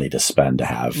unlimited money to spend to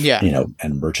have,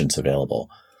 and merchants available.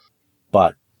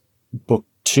 But book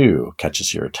 2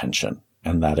 catches your attention,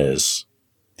 and that is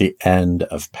The End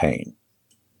of Pain.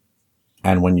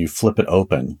 And when you flip it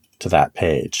open to that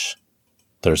page,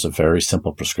 there's a very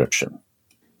simple prescription: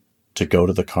 to go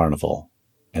to the carnival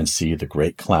and see the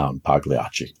great clown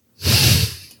Pagliacci.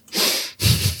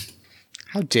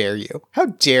 How dare you? How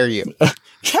dare you?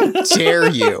 How dare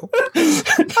you?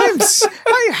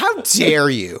 How dare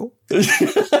you?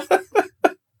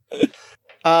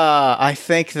 I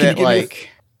think that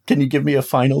can you give me a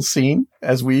final scene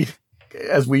as we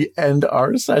end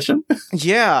our session?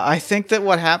 Yeah, I think that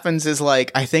what happens is I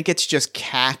think it's just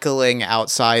cackling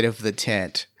outside of the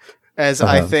tent, as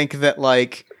I think that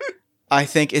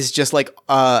is just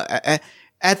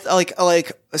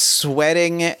at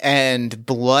sweating and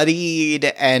bloodied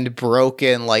and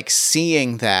broken,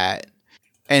 seeing that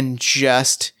and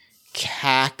just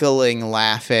cackling,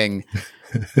 laughing,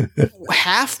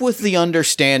 half with the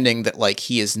understanding that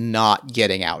he is not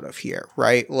getting out of here,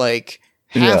 right?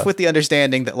 Half with the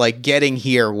understanding that getting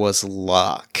here was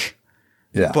luck.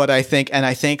 Yeah. But I think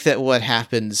that what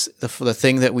happens, the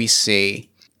thing that we see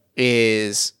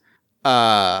is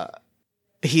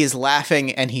he is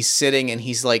laughing and he's sitting and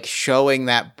he's showing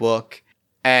that book,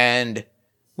 and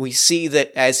we see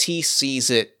that as he sees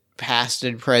it, past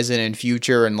and present and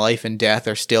future and life and death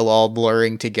are still all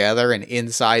blurring together, and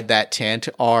inside that tent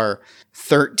are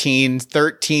 13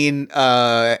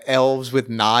 elves with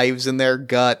knives in their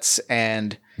guts,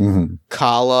 and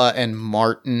Kala and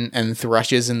Martin and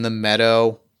thrushes in the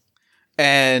meadow,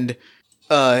 and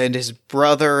his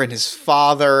brother and his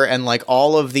father, and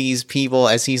all of these people,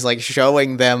 as he's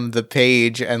showing them the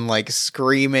page and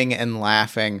screaming and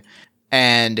laughing.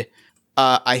 And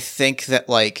I think that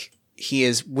he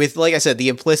is, with I said, the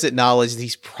implicit knowledge that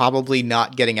he's probably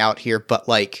not getting out here, but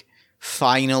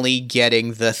finally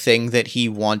getting the thing that he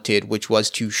wanted, which was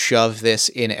to shove this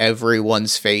in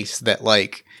everyone's face that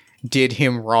did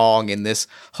him wrong, in this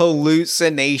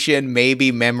hallucination,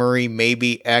 maybe memory,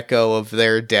 maybe echo of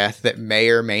their death that may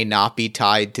or may not be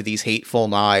tied to these hateful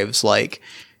knives.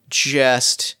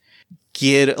 Just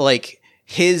get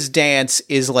his dance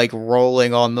is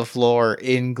rolling on the floor,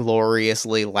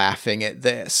 ingloriously laughing at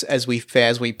this as we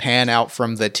pan out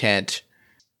from the tent,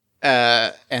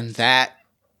 and that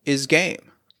is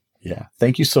game. Yeah,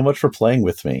 thank you so much for playing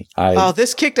with me.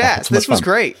 This kicked ass. This was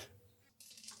great.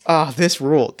 Oh, this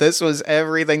ruled. This was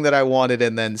everything that I wanted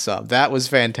and then some. That was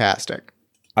fantastic.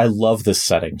 I love this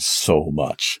setting so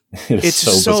much. It's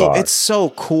so bizarre. It's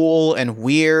so cool and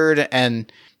weird,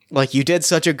 and you did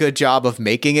such a good job of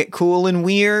making it cool and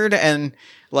weird. And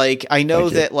I know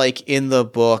that in the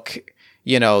book,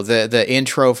 the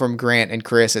intro from Grant and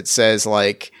Chris, it says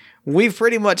we've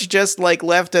pretty much just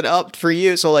left it up for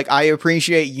you. So I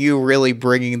appreciate you really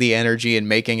bringing the energy and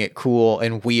making it cool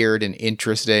and weird and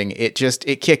interesting. It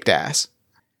kicked ass.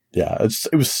 Yeah,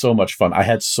 it was so much fun. I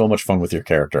had so much fun with your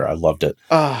character. I loved it.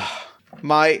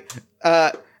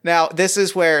 Now, this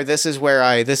is where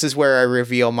I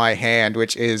reveal my hand,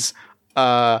 which is,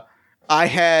 I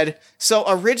had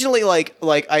originally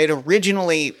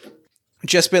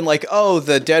just been like, oh,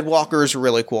 the Deadwalker is a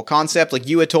really cool concept. Like,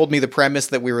 you had told me the premise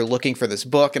that we were looking for this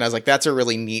book, and I was like, that's a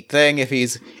really neat thing if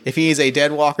he's a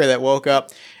Deadwalker that woke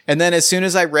up. And then as soon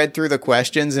as I read through the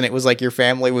questions and it was like your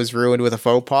family was ruined with a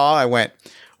faux pas, I went,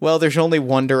 well, there's only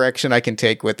one direction I can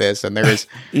take with this, and there is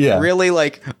really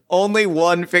like only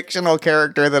one fictional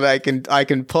character that I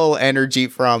can pull energy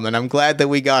from, and I'm glad that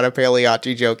we got a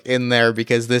Pagliacci joke in there,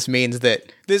 because this means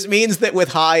that with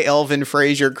High Elven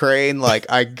Fraser Crane, like,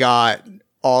 I got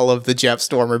all of the Jeff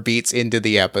Stormer beats into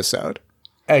the episode.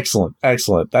 Excellent.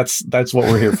 That's what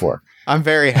we're here for. I'm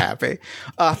very happy.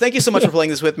 Thank you so much for playing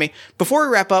this with me. Before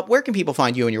we wrap up, where can people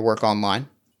find you and your work online?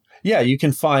 Yeah, you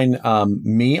can find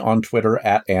me on Twitter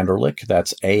at Andrlik.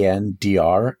 That's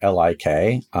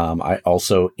ANDRLIK. I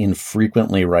also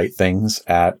infrequently write things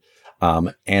at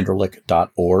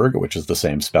andrlik.org, which is the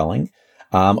same spelling.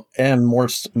 And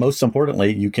most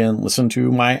importantly, you can listen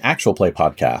to my actual play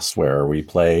podcast where we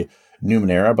play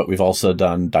Numenera, but we've also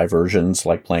done diversions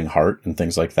like playing Heart and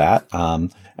things like that.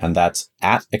 And that's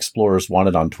at Explorers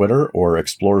Wanted on Twitter or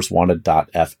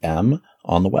explorerswanted.fm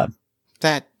on the web.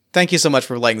 Thank you so much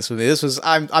for playing this with me.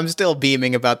 I'm still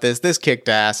beaming about this. This kicked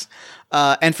ass.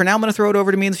 And for now, I'm going to throw it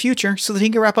over to me in the future so that he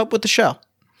can wrap up with the show.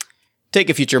 Take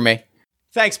it, future me.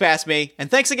 Thanks, past me. And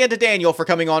thanks again to Daniel for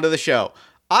coming on to the show.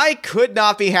 I could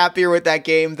not be happier with that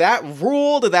game. That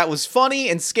ruled. That was funny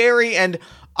and scary, and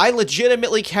I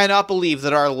legitimately cannot believe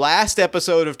that our last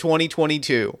episode of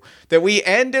 2022, that we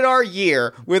ended our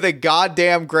year with a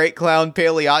goddamn Great Clown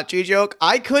Pagliacci joke.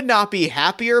 I could not be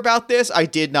happier about this. I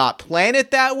did not plan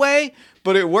it that way,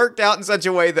 but it worked out in such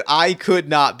a way that I could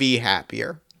not be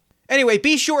happier. Anyway,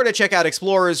 be sure to check out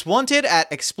Explorers Wanted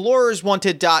at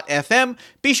explorerswanted.fm.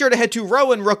 Be sure to head to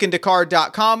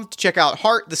rowanrookandacard.com to check out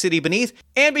Heart, the City Beneath.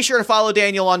 And be sure to follow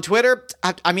Daniel on Twitter,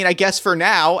 I guess for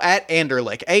now, at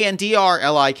Andrlik,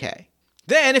 ANDRLIK.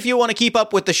 Then, if you want to keep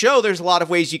up with the show, there's a lot of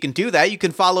ways you can do that. You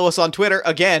can follow us on Twitter,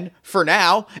 again, for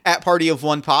now, at Party of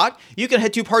One Pod. You can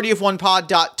head to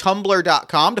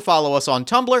partyofonepod.tumblr.com to follow us on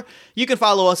Tumblr. You can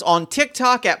follow us on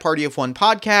TikTok at Party of One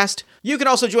Podcast. You can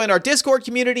also join our Discord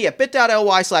community at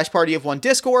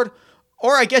bit.ly/partyofonediscord.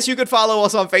 Or I guess you could follow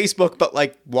us on Facebook, but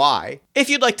like, why? If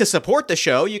you'd like to support the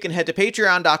show, you can head to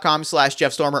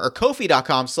patreon.com/JeffStormer or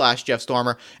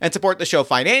Ko-fi.com/JeffStormer and support the show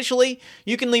financially.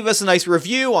 You can leave us a nice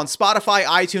review on Spotify,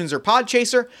 iTunes, or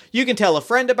Podchaser. You can tell a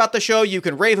friend about the show. You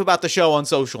can rave about the show on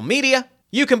social media.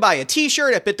 You can buy a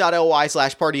t-shirt at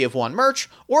bit.ly/partyofonemerch,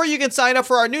 or you can sign up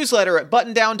for our newsletter at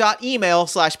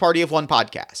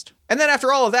buttondown.email/partyofonepodcast. And then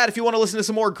after all of that, if you want to listen to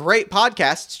some more great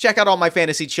podcasts, check out All My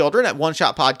Fantasy Children at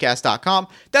oneshotpodcast.com.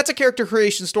 That's a character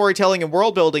creation, storytelling, and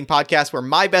world-building podcast where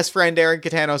my best friend Aaron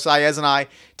Catano Saez and I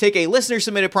take a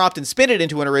listener-submitted prompt and spin it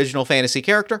into an original fantasy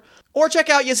character. Or check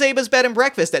out Yazeba's Bed and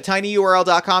Breakfast at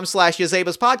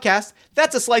tinyurl.com/Yazeba's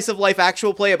That's a slice-of-life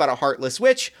actual play about a heartless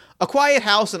witch, a quiet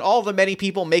house, and all the many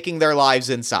people making their lives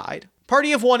inside.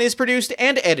 Party of One is produced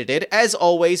and edited, as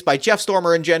always, by Jeff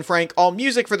Stormer and Jen Frank. All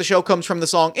music for the show comes from the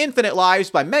song Infinite Lives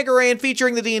by Mega Ran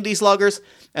featuring the D&D Sluggers,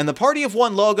 and the Party of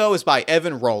One logo is by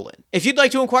Evan Rowland. If you'd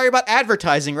like to inquire about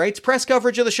advertising rates, press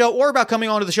coverage of the show, or about coming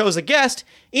onto the show as a guest,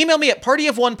 email me at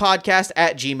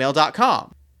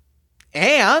partyofonepodcast@gmail.com.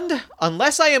 And,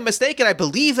 unless I am mistaken, I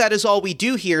believe that is all we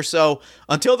do here, so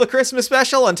until the Christmas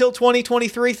special, until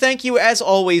 2023, thank you as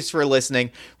always for listening.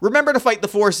 Remember to fight the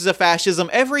forces of fascism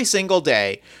every single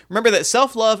day. Remember that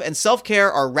self-love and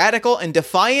self-care are radical and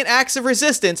defiant acts of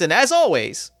resistance, and as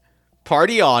always,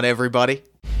 party on, everybody.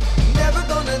 Never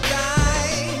gonna die.